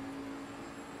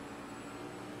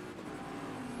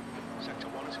 Sector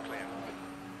 1 is clear.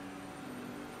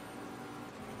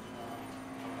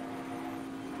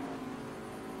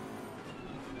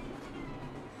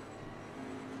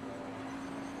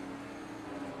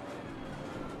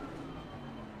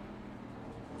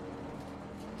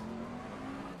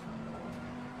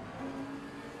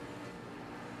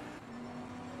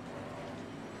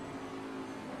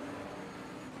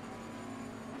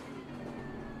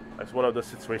 It's one of those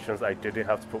situations I didn't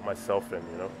have to put myself in,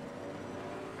 you know?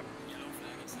 Yellow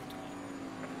flag in sector 1.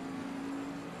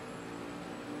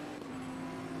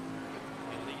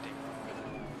 You're leading.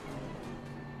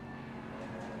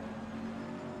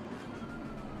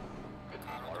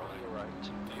 Car on Are the on your right. right.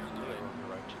 Clear on the Clear right. on your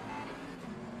right.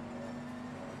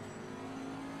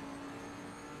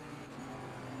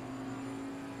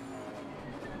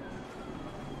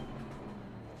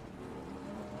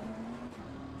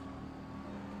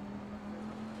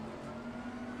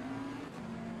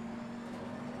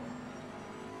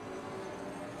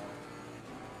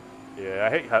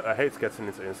 Yeah, I hate getting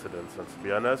into incidents, and to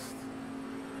be honest,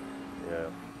 yeah,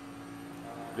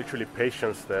 literally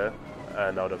patience there,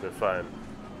 and I would have been fine.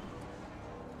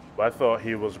 But I thought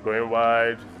he was going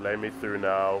wide, let me through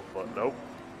now, but nope.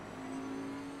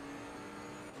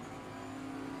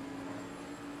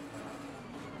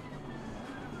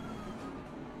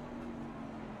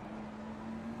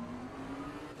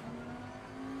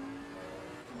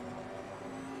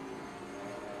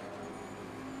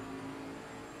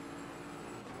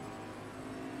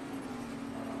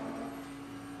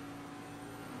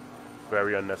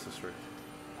 Very unnecessary.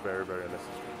 Very unnecessary.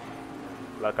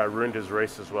 Like, I ruined his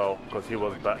race as well, because he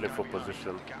was battling for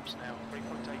position. The gap's now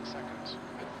 3.8 seconds.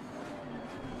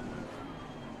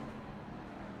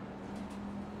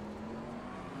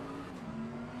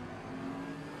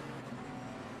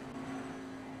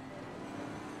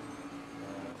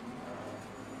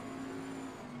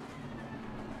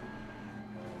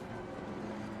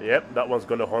 Yep, that one's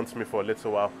gonna haunt me for a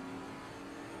little while.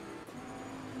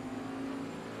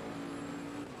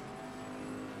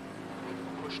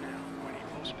 Push now, we need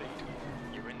more speed.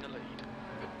 You're in the lead.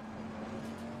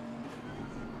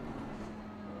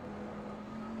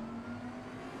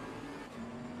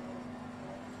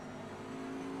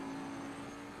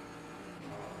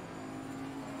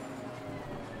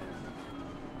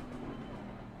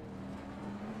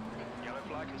 Yellow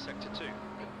flag in sector 2.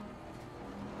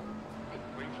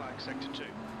 Green flag sector 2.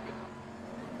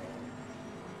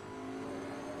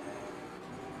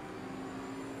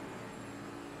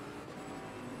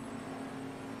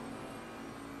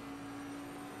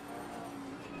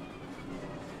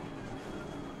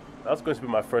 That's going to be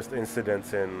my first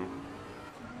incident in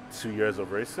 2 years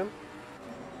of racing.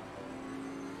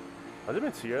 Has it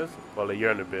been 2 years? Well, a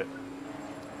year and a bit.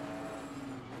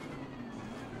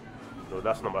 No,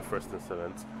 that's not my first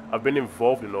incident. I've been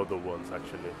involved in other ones,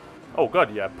 actually. Oh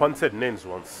god, yeah, I punted names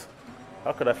once.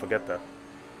 How could I forget that?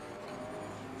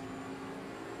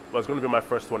 Well, it's going to be my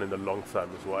first one in a long time,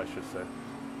 is what I should say.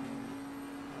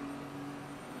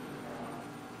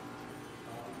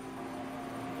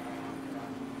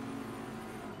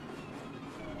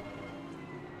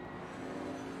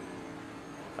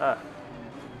 Ah.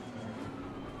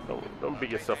 Don't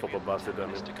beat yourself up Damien, about 10 it, I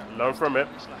minutes mean. to go. Learn from 10 it.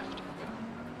 minutes left.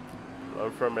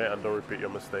 Learn from it and don't repeat your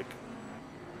mistake.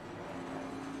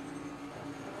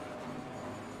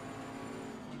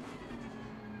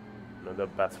 Another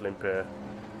battling pair.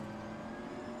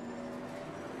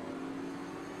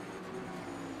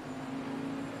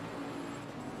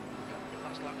 Your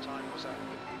last lap time was at... On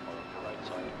your right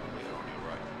side, clear on your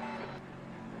right.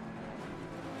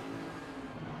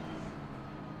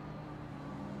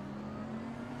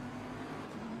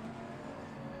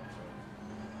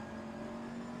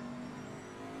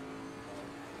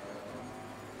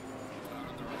 Cloud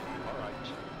on the right. All right.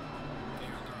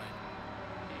 Clear on the right.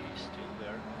 He's still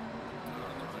there.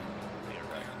 Cloud on the right. Clear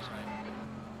Clear on the right.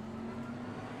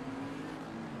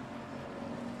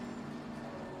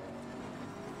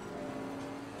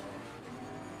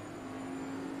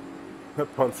 right.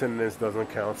 Pontiness doesn't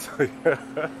count.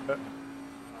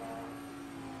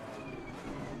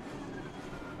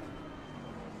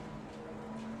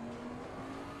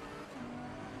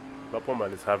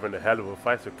 Doppelman is having a hell of a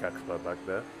fight with Caxpa back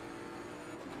there.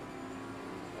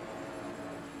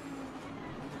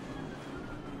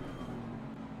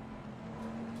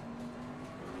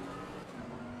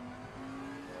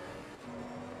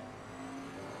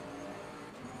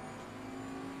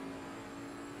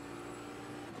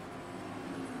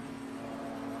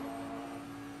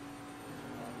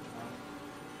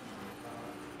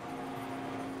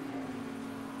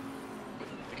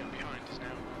 The gap behind is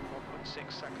now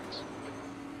 1.6 seconds.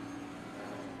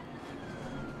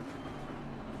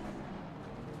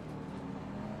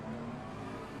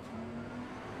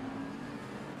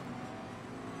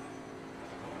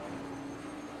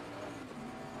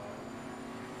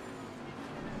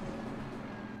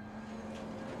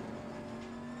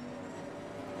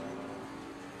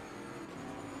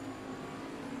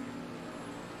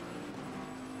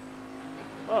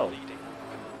 Oh, Leading.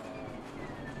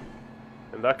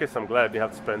 in that case I'm glad I didn't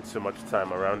have to spend too much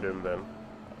time around him then.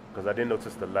 Because I didn't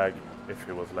notice the lag if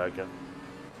he was lagging.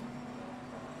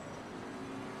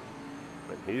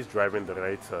 And he's driving the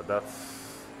Reiter, that's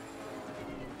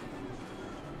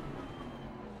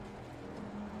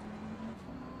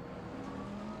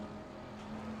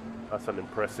an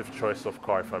impressive choice of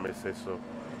car, if I may say so.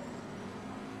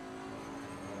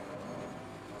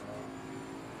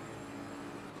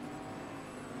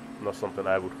 Not something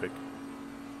I would pick.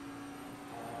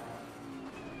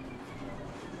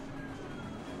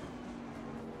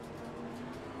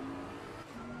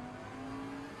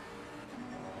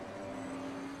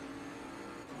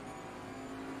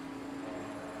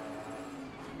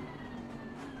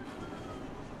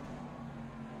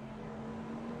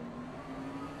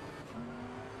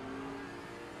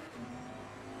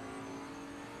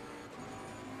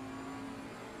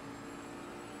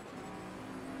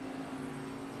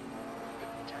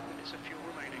 Of fuel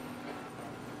remaining.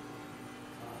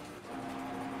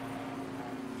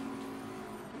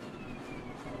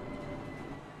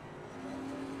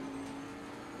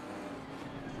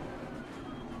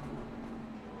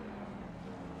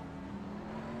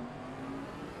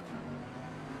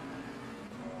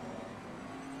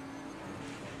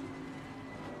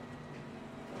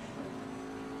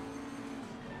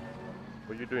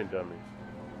 What are you doing, dummy?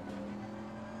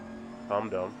 Calm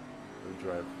down and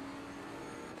drive.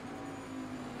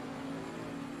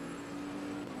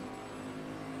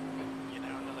 You're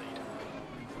now in the lead.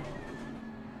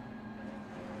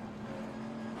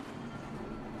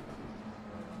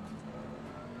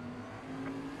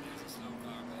 There's a slow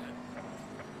car ahead.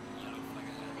 Yellow flag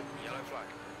ahead. Yellow flag.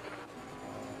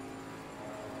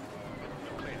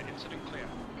 You're clear. Incident clear.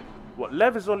 What,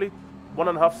 Lev is only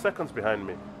 1.5 seconds behind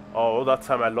me. Oh, all that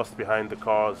time I lost behind the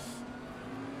cars.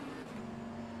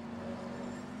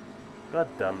 God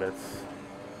damn it.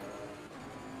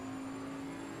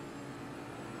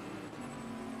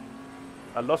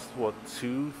 I lost, what,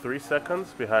 2-3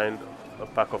 seconds behind a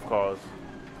pack of cars.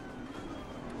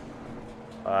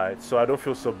 Alright, so I don't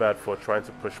feel so bad for trying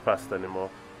to push past anymore.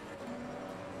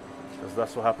 Because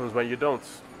that's what happens when you don't.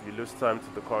 You lose time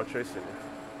to the car chasing you.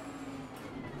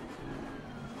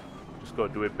 Just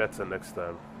gotta do it better next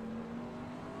time.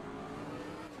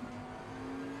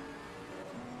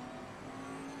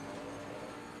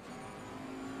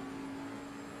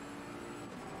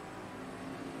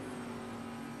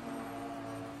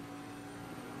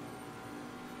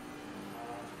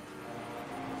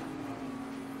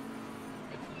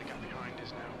 The gap behind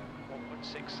is now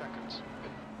 1.6 seconds.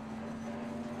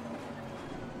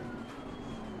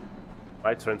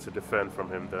 My turn to defend from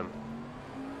him then.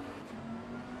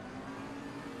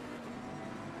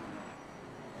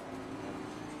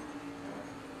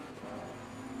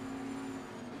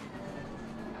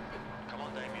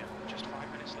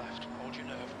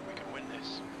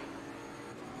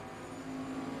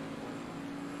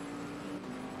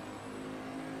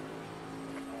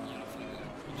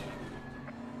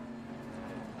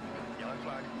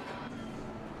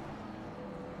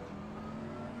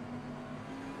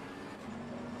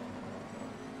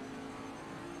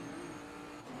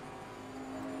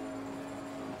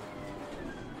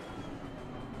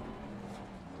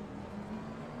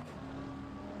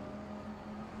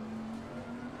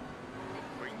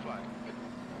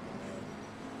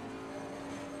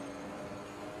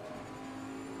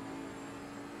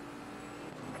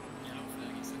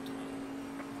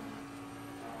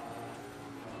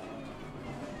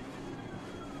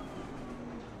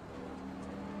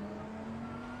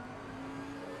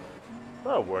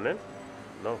 Oh, warning.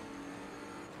 No.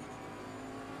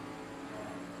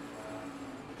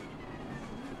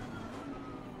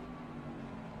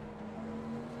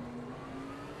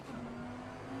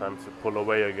 Time to pull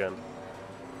away again.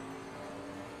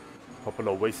 Couple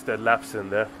of wasted laps in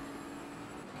there.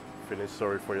 Feeling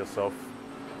sorry for yourself.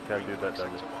 Can't do that,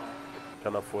 Daniel.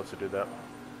 Can't afford to do that.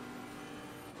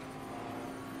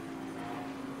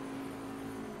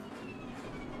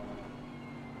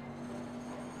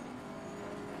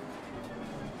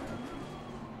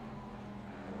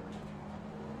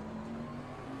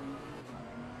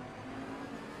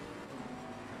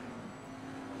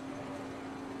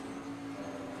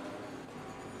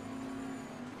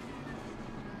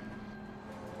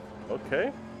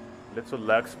 Okay, little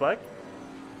lag spike.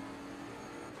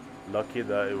 Lucky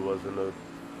that it was in a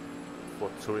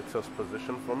fortuitous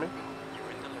position for me.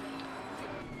 You're in the lead.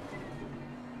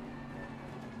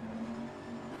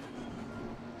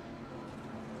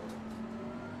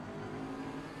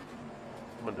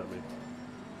 Come on, dummy.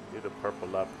 Need a purple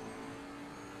lap.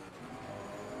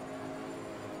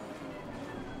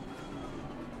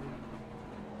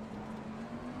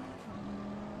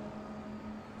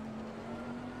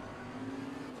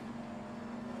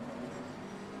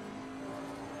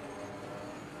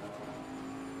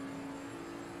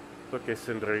 Okay,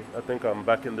 Sindri, I think I'm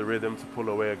back in the rhythm to pull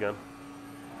away again.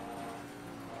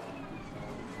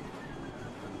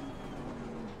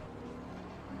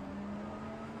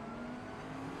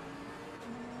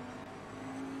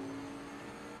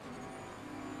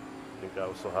 I think I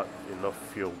also had enough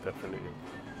fuel, definitely.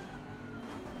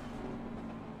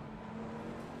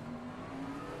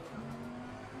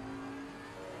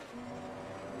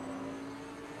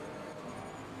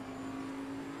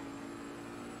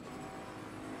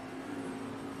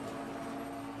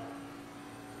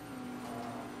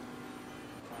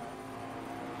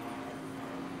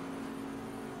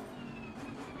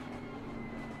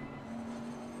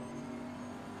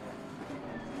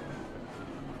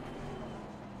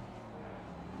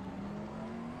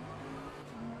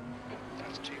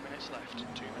 That's 2 minutes left. 2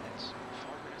 minutes.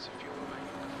 5 minutes of fuel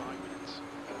remaining. 5 minutes.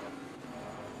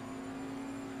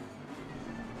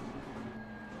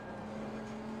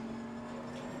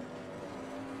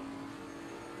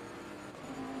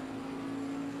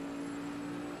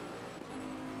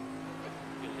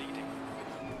 You're leading.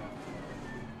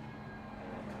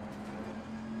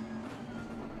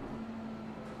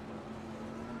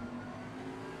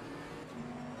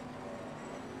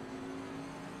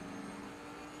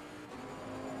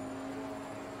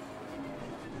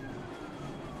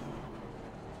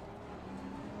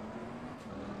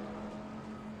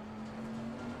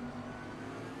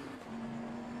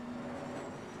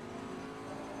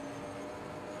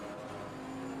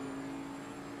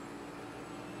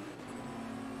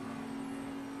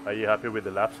 Are you happy with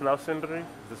the laps now, Sindri? Is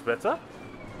this better?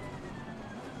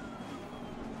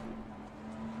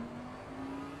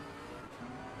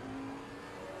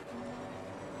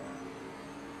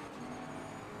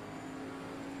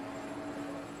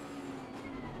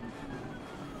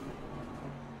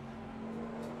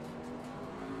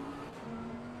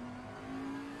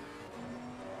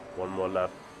 One more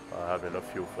lap. I have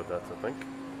enough fuel for that, I think.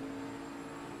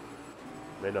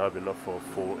 May not have enough for a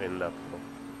full in lap though.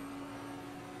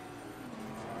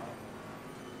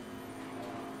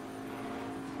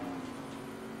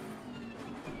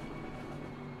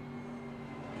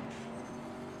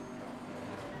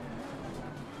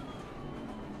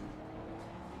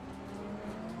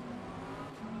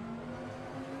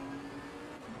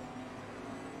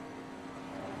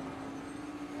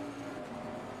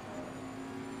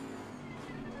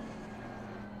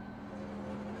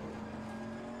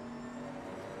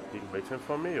 He waiting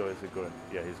for me or is he going?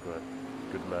 Yeah, he's going.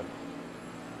 Good man.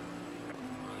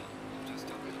 Just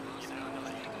stop at the last You're now in the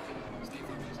lead. Stay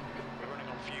focused. We're running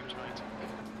on fumes, mate.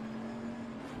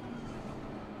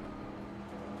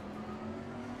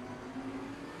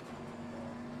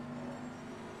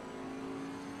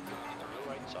 On the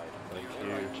right side. Thank On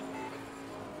you. the right.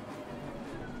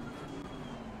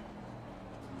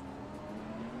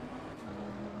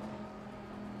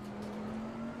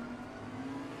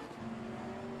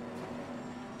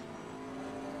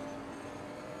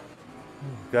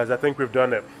 Guys, I think we've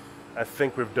done it. I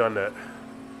think we've done it.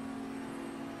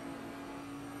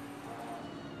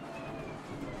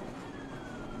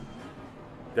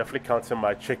 Definitely counting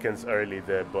my chickens early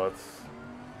there, but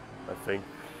I think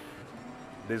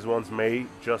these ones may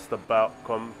just about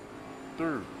come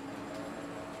through.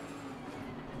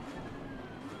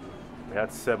 We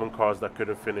had 7 cars that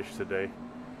couldn't finish today.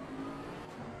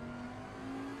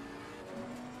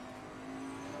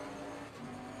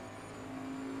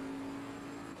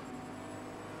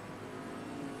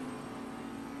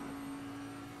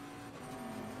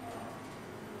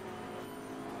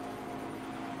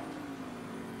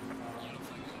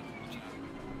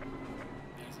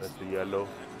 That's the yellow.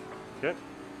 Okay.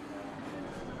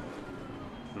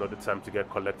 Not the time to get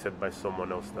collected by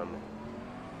someone else then.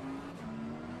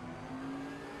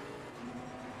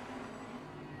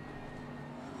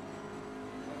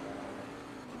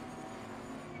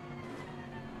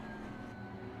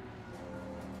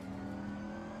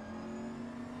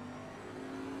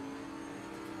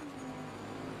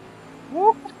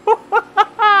 Woo!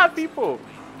 People,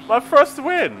 my first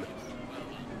win.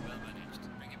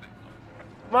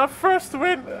 My first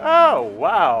win. Oh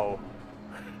wow.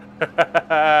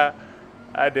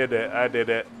 I did it. I did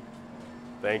it.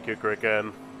 Thank you,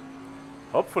 Kraken.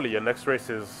 Hopefully your next race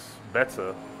is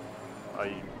better.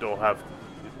 I don't have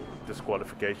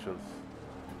disqualifications.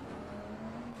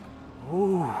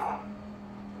 Ooh.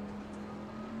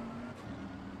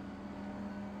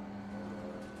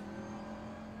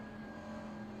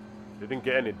 Didn't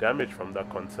get any damage from that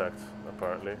contact,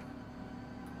 apparently.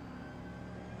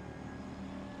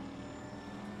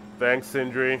 Thanks,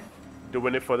 Sindri.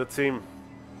 Doing it for the team.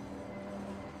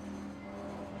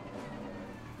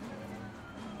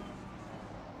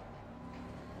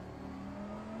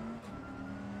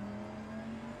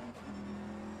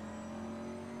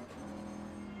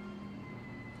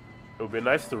 It would be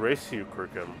nice to race you,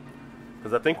 Kirkham,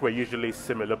 because I think we're usually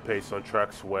similar pace on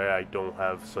tracks where I don't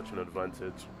have such an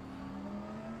advantage.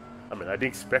 I mean, I didn't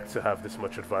expect to have this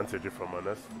much advantage, if I'm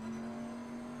honest.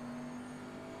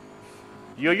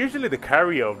 You're usually the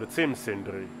carrier of the team,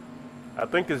 Sindri. I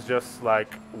think it's just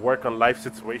like work on life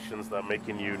situations that are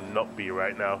making you not be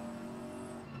right now.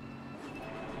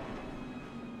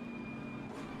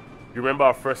 You remember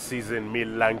our first season, me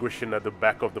languishing at the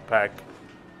back of the pack,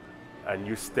 and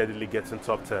you steadily getting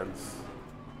top 10s.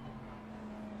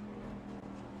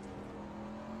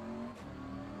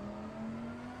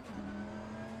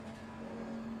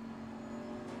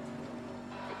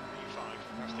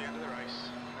 That's the end of the race.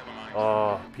 Never mind.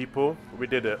 Oh, people, we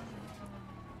did it.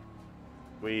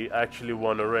 We actually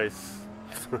won a race.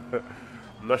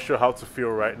 I'm not sure how to feel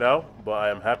right now, but I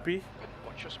am happy.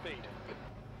 What's your speed?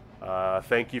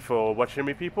 Thank you for watching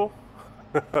me, people.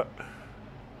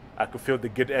 I could feel the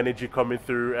good energy coming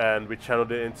through, and we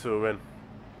channeled it into a win.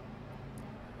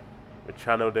 We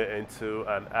channeled it into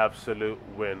an absolute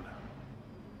win.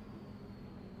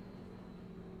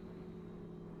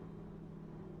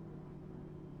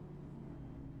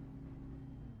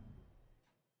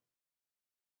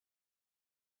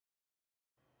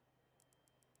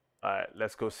 Alright,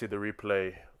 let's go see the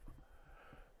replay.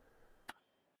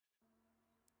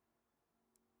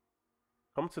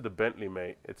 Come to the Bentley,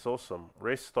 mate. It's awesome.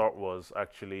 Race start was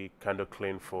actually kind of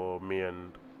clean for me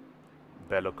and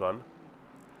Belogon.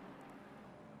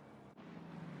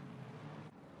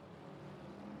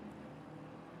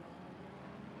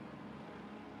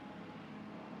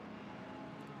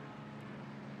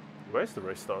 Where's the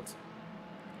race start?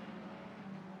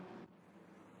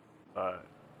 Alright.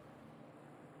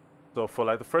 So for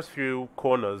like the first few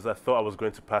corners, I thought I was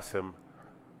going to pass him.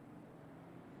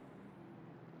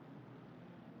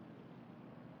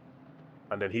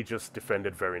 And then he just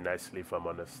defended very nicely, if I'm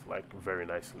honest. Like, very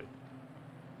nicely.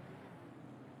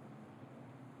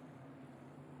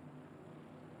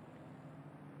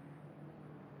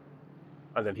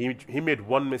 And then he made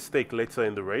one mistake later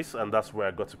in the race, and that's where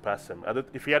I got to pass him. And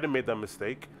if he hadn't made that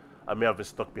mistake, I may have been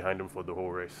stuck behind him for the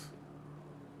whole race.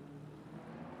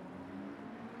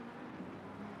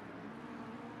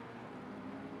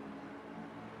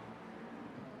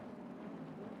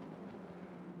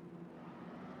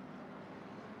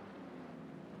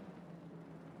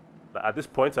 At this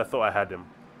point, I thought I had him,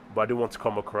 but I didn't want to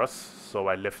come across, so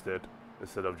I lifted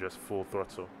instead of just full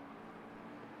throttle.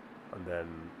 And then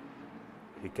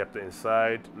he kept it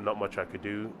inside, not much I could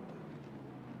do.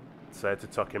 Decided to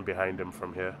tuck in behind him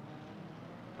from here.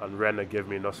 And Renner gave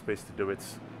me enough space to do it.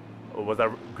 Or was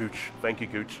that Gooch? Thank you,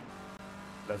 Gooch.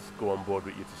 Let's go on board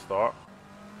with you to start.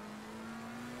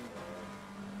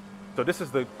 So this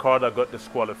is the car that got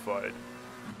disqualified.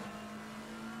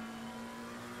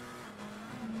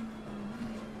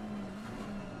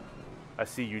 I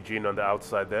see Eugene on the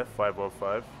outside there,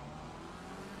 515.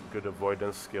 Good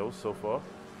avoidance skills so far.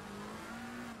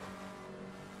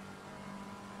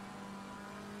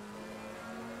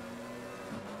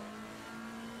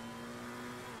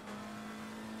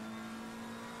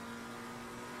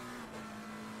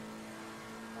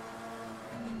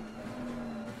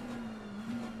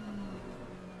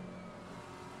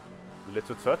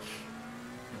 Little touch,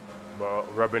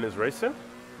 but Robin is racing.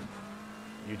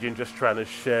 Eugene just trying to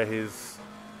share his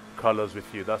colors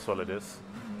with you, that's all it is.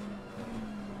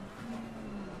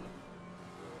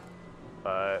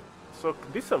 So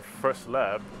decent first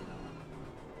lap.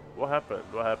 What happened?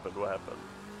 What happened? What happened?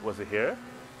 Was it here?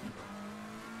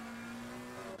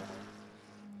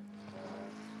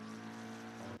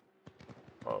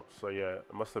 Oh, so yeah,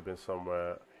 it must have been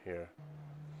somewhere here.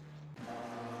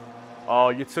 Oh,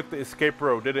 you took the escape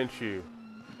road, didn't you?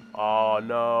 Oh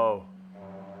no.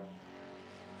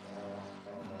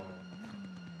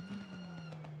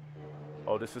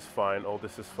 Oh, this is fine. Oh,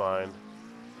 this is fine.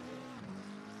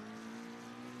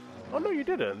 Oh no, you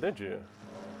didn't, did you?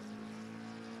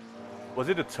 Was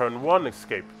it a turn 1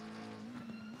 escape?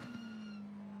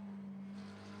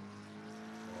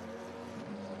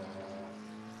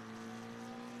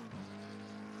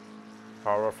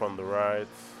 Power from the right.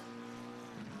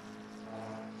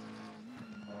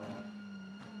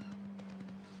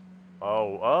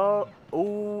 Oh,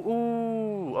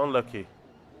 ooh, unlucky.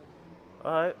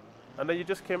 Alright, and then you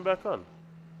just came back on.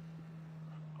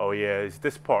 Oh yeah, it's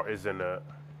this part, isn't it?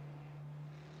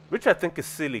 Which I think is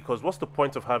silly, because what's the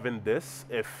point of having this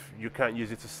if you can't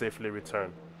use it to safely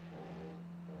return?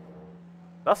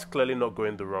 That's clearly not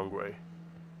going the wrong way.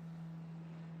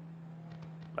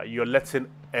 Like, you're letting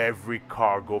every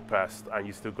car go past and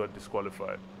you still got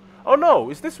disqualified. Oh no,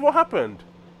 is this what happened?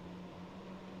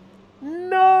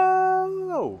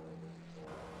 No!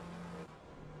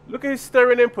 Look at his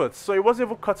steering inputs. So he wasn't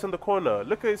even cutting the corner.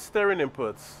 Look at his steering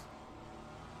inputs.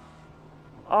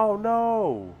 Oh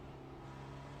no!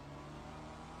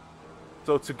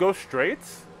 So to go straight,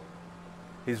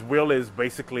 his wheel is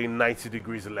basically 90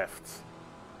 degrees left.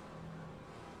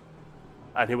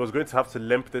 And he was going to have to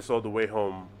limp this all the way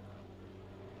home.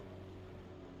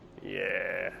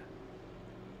 Yeah.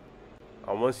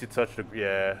 And once you touch the...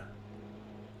 yeah.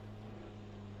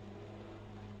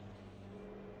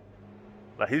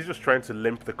 Like, he's just trying to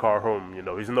limp the car home, you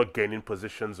know. He's not gaining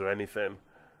positions or anything.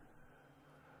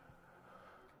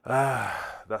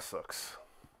 Ah, that sucks.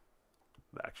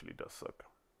 That actually does suck.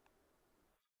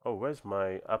 Oh, where's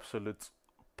my absolute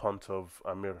punt of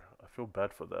Amir? I feel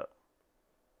bad for that.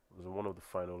 It was in one of the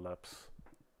final laps.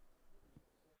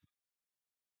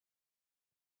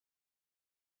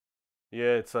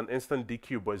 Yeah, it's an instant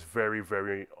DQ, but it's very,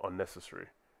 very unnecessary.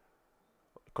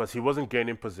 Because he wasn't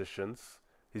gaining positions.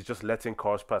 He's just letting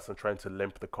cars pass and trying to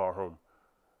limp the car home.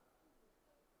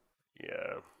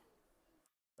 Yeah.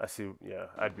 I see. Yeah,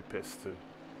 I'd be pissed too.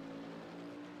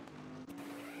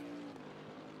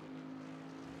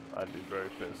 I'd be very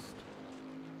pissed.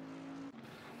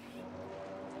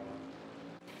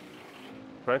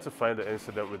 Trying to find the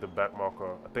incident with the back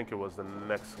marker. I think it was the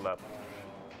next lap.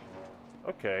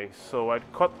 Okay, so I'd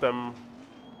cut them.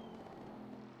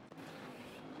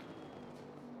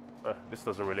 This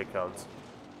doesn't really count.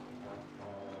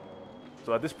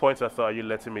 So at this point I thought, are you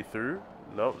letting me through?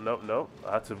 No, no, no.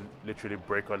 I had to literally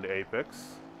brake on the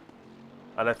apex.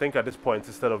 And I think at this point,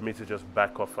 instead of me to just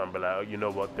back off and be like, oh, you know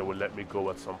what, they will let me go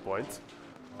at some point,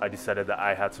 I decided that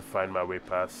I had to find my way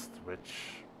past,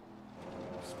 which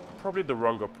is probably the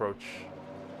wrong approach.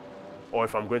 Or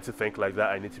if I'm going to think like that,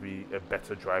 I need to be a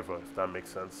better driver, if that makes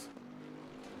sense.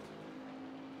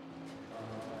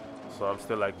 So I'm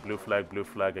still like, blue flag,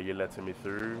 are you letting me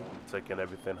through? Taking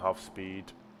everything half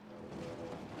speed.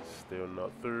 Still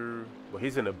not through. But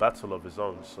he's in a battle of his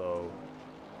own, so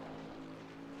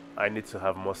I need to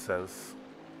have more sense.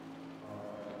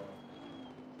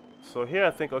 So here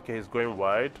I think, okay, he's going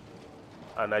wide,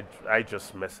 and I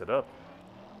just mess it up.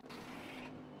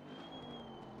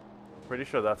 Pretty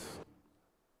sure that's...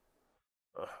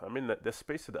 I mean, there's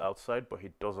space to the outside, but he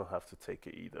doesn't have to take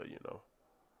it either, you know.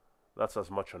 That's as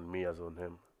much on me as on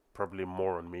him. Probably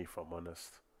more on me, if I'm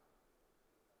honest.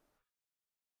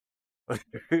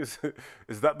 Is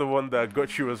that the one that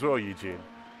got you as well, Eugene?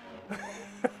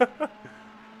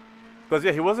 Because,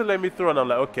 yeah, he wasn't letting me through, and I'm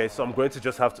like, okay, so I'm going to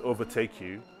just have to overtake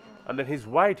you. And then he's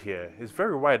wide here. He's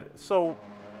very wide. So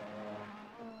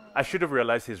I should have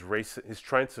realized he's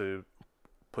trying to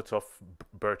put off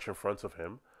Birch in front of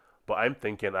him. But I'm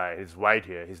thinking, he's wide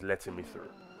here. He's letting me through.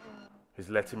 He's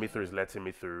letting me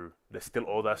through. There's still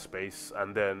all that space.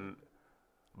 And then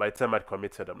by the time I'd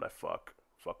committed, I'm like, fuck.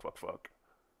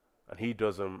 And he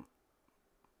doesn't...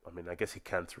 I mean, I guess he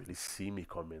can't really see me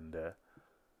come in there.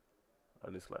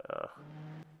 And it's like,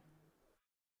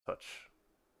 touch.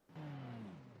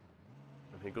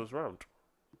 And he goes round.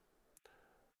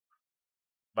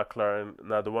 McLaren,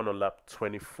 now the one on lap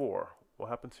 24. What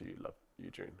happened to you,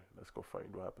 Eugene? Let's go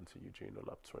find what happened to Eugene on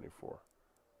lap 24.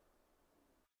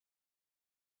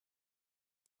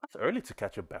 That's early to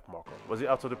catch a back marker. Was he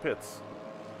out of the pits?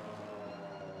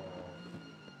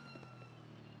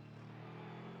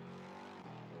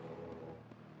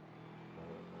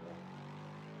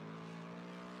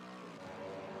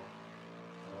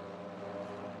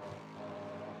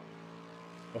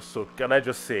 Also, can I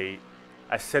just say,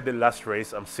 I said it last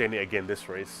race, I'm saying it again this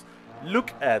race.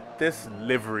 Look at this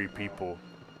livery, people.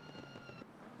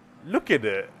 Look at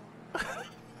it.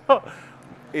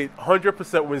 It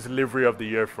 100% wins livery of the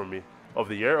year for me. Of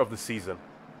the year, of the season.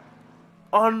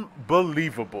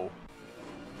 Unbelievable.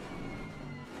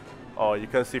 Oh, you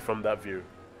can see from that view.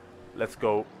 Let's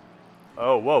go.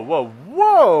 Oh, whoa, whoa,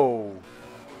 whoa!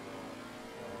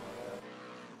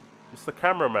 It's the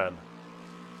cameraman.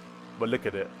 But look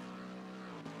at it.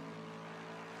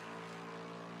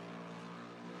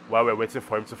 While we're waiting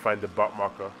for him to find the back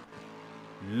marker.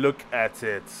 Look at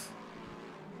it.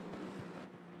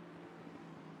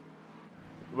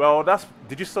 Well, that's...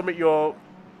 Did you submit your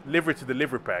livery to the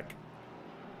livery pack?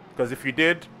 Because if you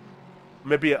did...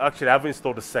 Maybe, actually, I haven't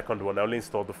installed the second one. I only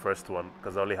installed the first one.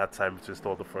 Because I only had time to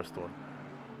install the first one.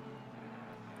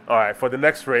 Alright, for the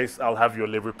next race, I'll have your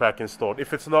livery pack installed.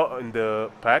 If it's not in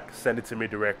the pack, send it to me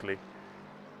directly.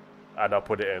 And I'll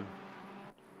put it in.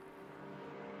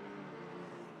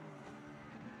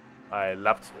 I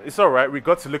lapped. It's alright, we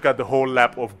got to look at the whole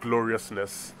lap of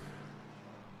gloriousness.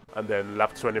 And then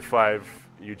lap 25,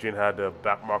 Eugene had a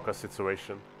back marker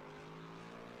situation.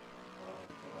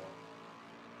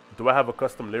 Do I have a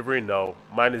custom livery? No.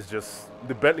 Mine is just...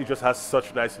 The Bentley just has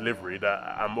such nice livery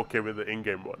that I'm okay with the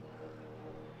in-game one.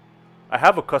 I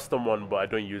have a custom one, but I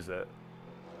don't use it.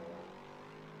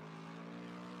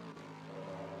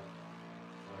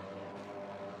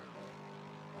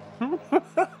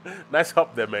 Nice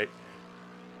hop there, mate.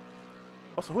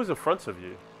 Also, who's in front of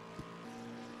you?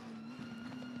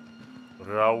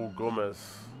 Raul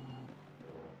Gomez.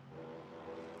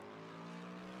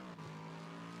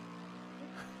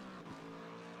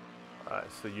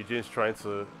 Alright, so Eugene's trying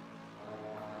to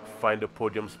find a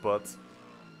podium spot.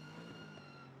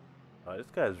 This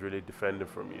guy is really defending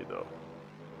from you, though.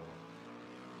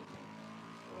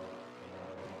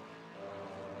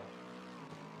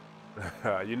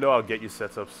 You know I'll get you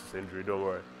setups, Sindri, don't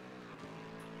worry.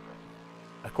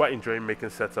 I quite enjoy making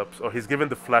setups. Oh, he's giving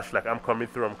the flash like, I'm coming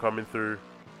through, I'm coming through.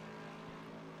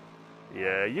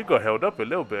 Yeah, you got held up a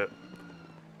little bit.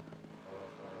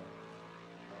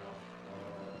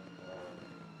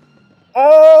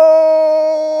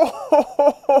 Oh!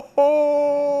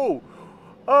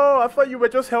 Oh, I thought you were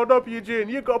just held up, Eugene.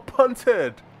 You got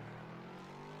punted.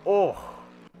 Oh.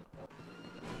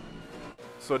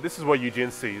 So this is what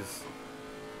Eugene sees.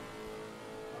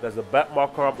 There's a back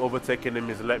marker. I'm overtaking him.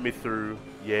 He's let me through.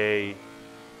 Yay.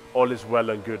 All is well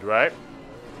and good, right?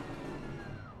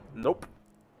 Nope.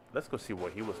 Let's go see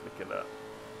what he was looking at.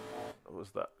 What was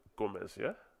that? Gomez,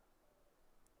 yeah?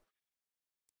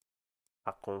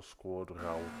 Hakon squad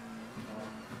Raul.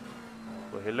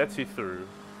 Well, he lets you through.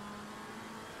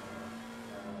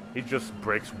 He just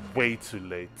brakes way too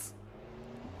late.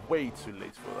 Way too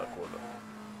late for that corner.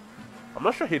 I'm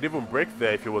not sure he'd even brake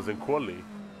there if he was in quali.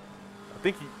 I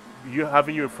think you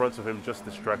having you in front of him just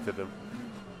distracted him.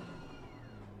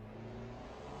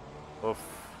 Oof.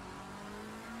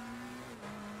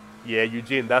 Yeah,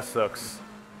 Eugene, that sucks.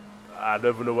 I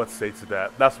don't even know what to say to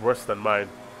that. That's worse than mine.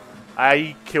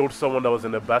 I killed someone that was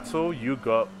in a battle. You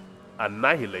got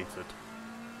annihilated.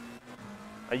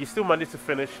 And you still managed to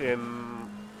finish in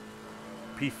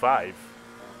P5.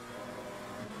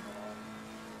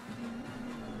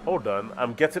 Hold on,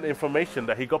 I'm getting information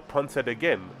that he got punted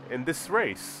again in this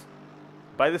race.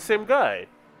 By the same guy.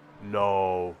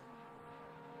 No.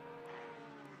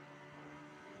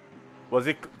 Was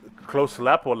it close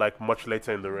lap or like much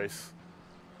later in the race?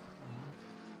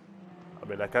 I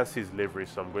mean, I can't see his livery,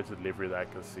 so I'm going to the livery that I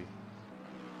can see.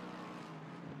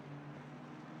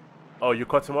 Oh, you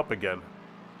cut him up again.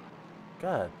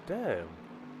 God damn.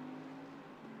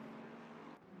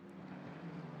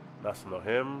 That's not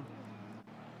him.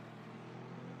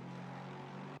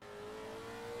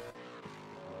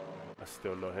 That's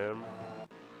still not him.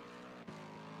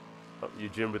 Oh,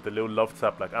 Eugene with the little love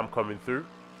tap like I'm coming through.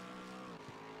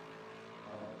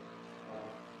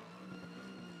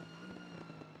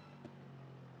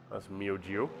 That's Mio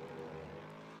Gio.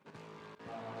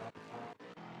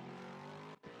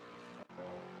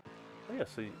 Oh yeah,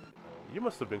 so you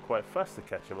must have been quite fast to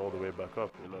catch him all the way back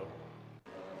up, you know.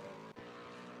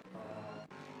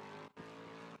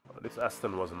 Oh, this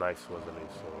Aston was nice, wasn't he?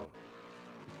 So.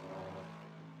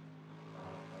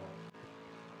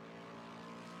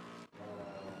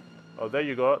 Oh, there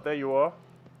you go. There you are.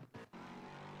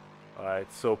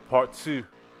 Alright, so part 2.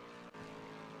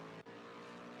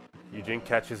 Eugene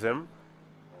catches him.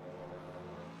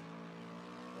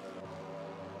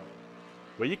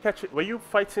 Were you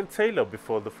fighting Taylor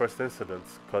before the first incident?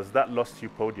 Because that lost you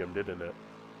podium, didn't it?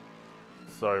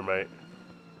 Sorry, mate.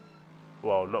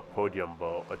 Well, not podium,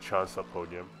 but a chance at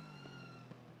podium.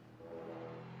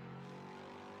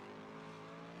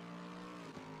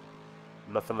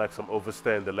 Nothing like some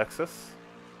overstay in the Lexus.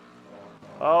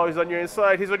 Oh, he's on your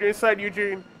inside. He's on your inside,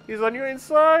 Eugene. He's on your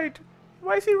inside.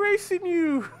 Why is he racing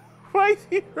you? Why is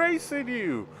he racing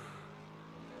you?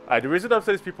 The reason I'm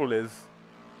saying these people is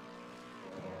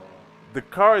the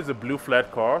car is a blue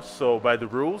flag car, so by the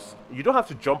rules, you don't have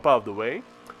to jump out of the way,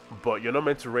 but you're not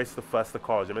meant to race the faster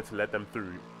cars. You're meant to let them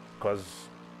through, because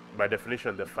by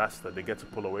definition, they're faster. They get to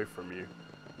pull away from you.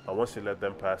 And once you let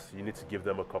them pass, you need to give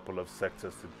them a couple of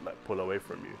sectors to like pull away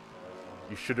from you.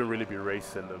 You shouldn't really be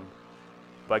racing them.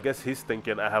 But I guess he's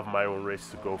thinking I have my own race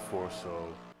to go for,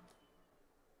 so...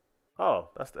 Oh,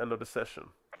 that's the end of the session.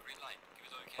 Green light.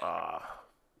 Give it okay. Ah.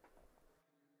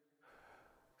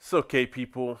 It's okay,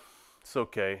 people. It's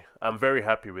okay. I'm very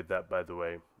happy with that, by the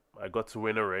way. I got to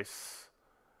win a race.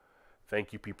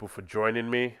 Thank you, people, for joining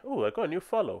me. Oh, I got a new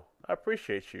follow. I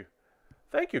appreciate you.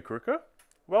 Thank you, Kruka.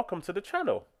 Welcome to the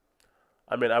channel.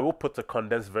 I mean, I will put a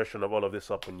condensed version of all of this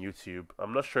up on YouTube.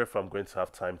 I'm not sure if I'm going to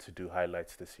have time to do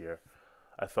highlights this year.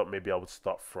 I thought maybe I would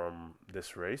start from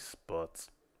this race, but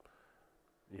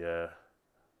yeah,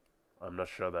 I'm not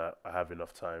sure that I have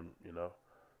enough time, you know.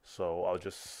 So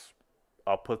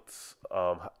I'll put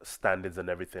standings and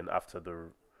everything after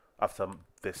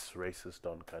this race is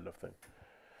done, kind of thing.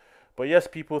 But yes,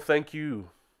 people, thank you.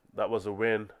 That was a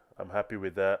win. I'm happy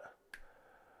with that.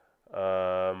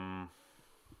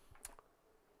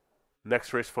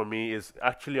 Next race for me is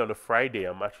actually on a Friday.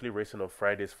 I'm actually racing on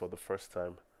Fridays for the first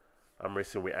time. I'm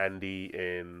racing with Andy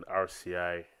in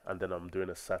RCI, and then I'm doing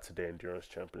a Saturday Endurance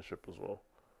Championship as well.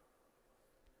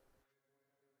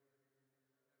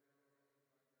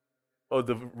 Oh,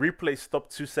 the replay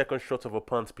stopped 2 seconds short of a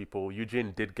punt, people.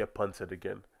 Eugene did get punted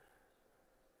again.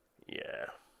 Yeah.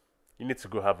 You need to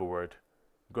go have a word.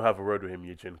 Go have a word with him,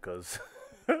 Eugene, because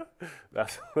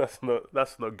that's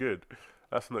not good.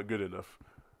 That's not good enough.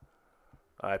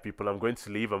 Alright, people, I'm going to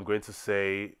leave. I'm going to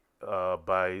say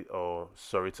bye or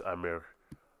sorry to Amir.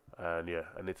 And yeah,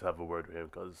 I need to have a word with him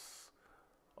because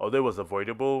although it was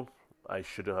avoidable, I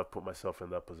shouldn't have put myself in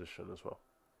that position as well.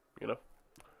 You know?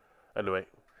 Anyway,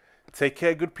 take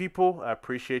care, good people. I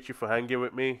appreciate you for hanging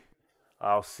with me.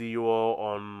 I'll see you all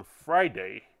on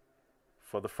Friday.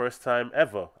 For the first time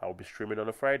ever, I'll be streaming on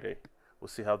a Friday. We'll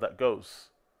see how that goes.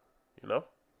 You know?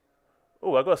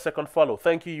 Oh, I got a second follow.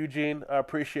 Thank you, Eugene. I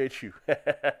appreciate you.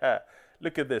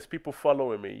 Look at this. People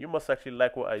following me. You must actually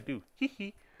like what I do.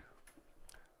 Hee.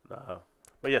 Nah.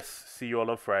 But yes, see you all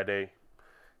on Friday.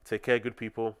 Take care, good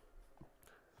people.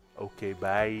 Okay,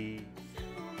 bye.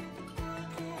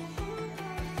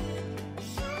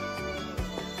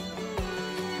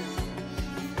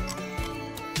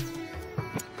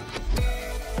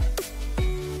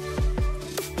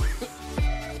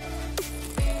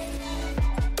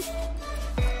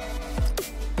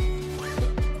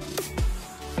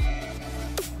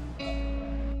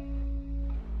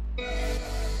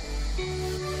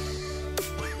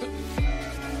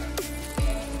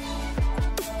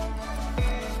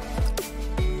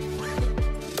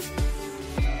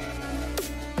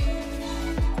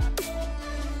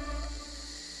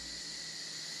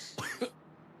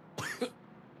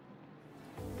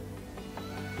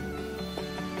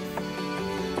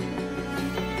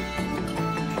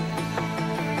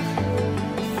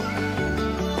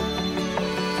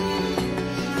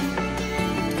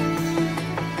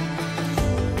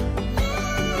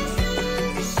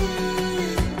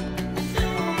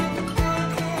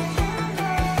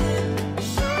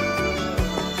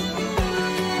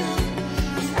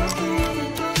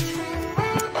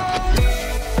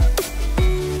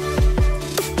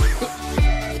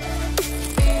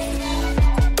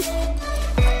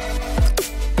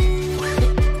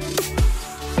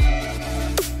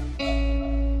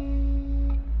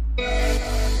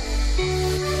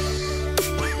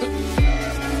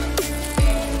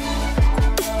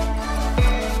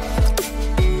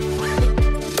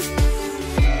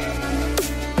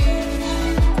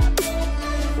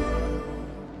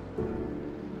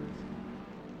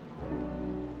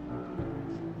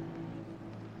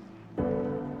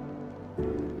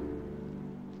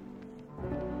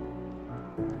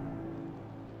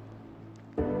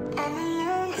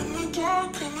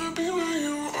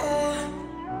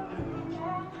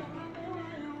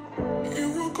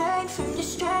 From the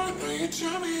start, now you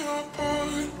tear me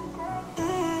apart.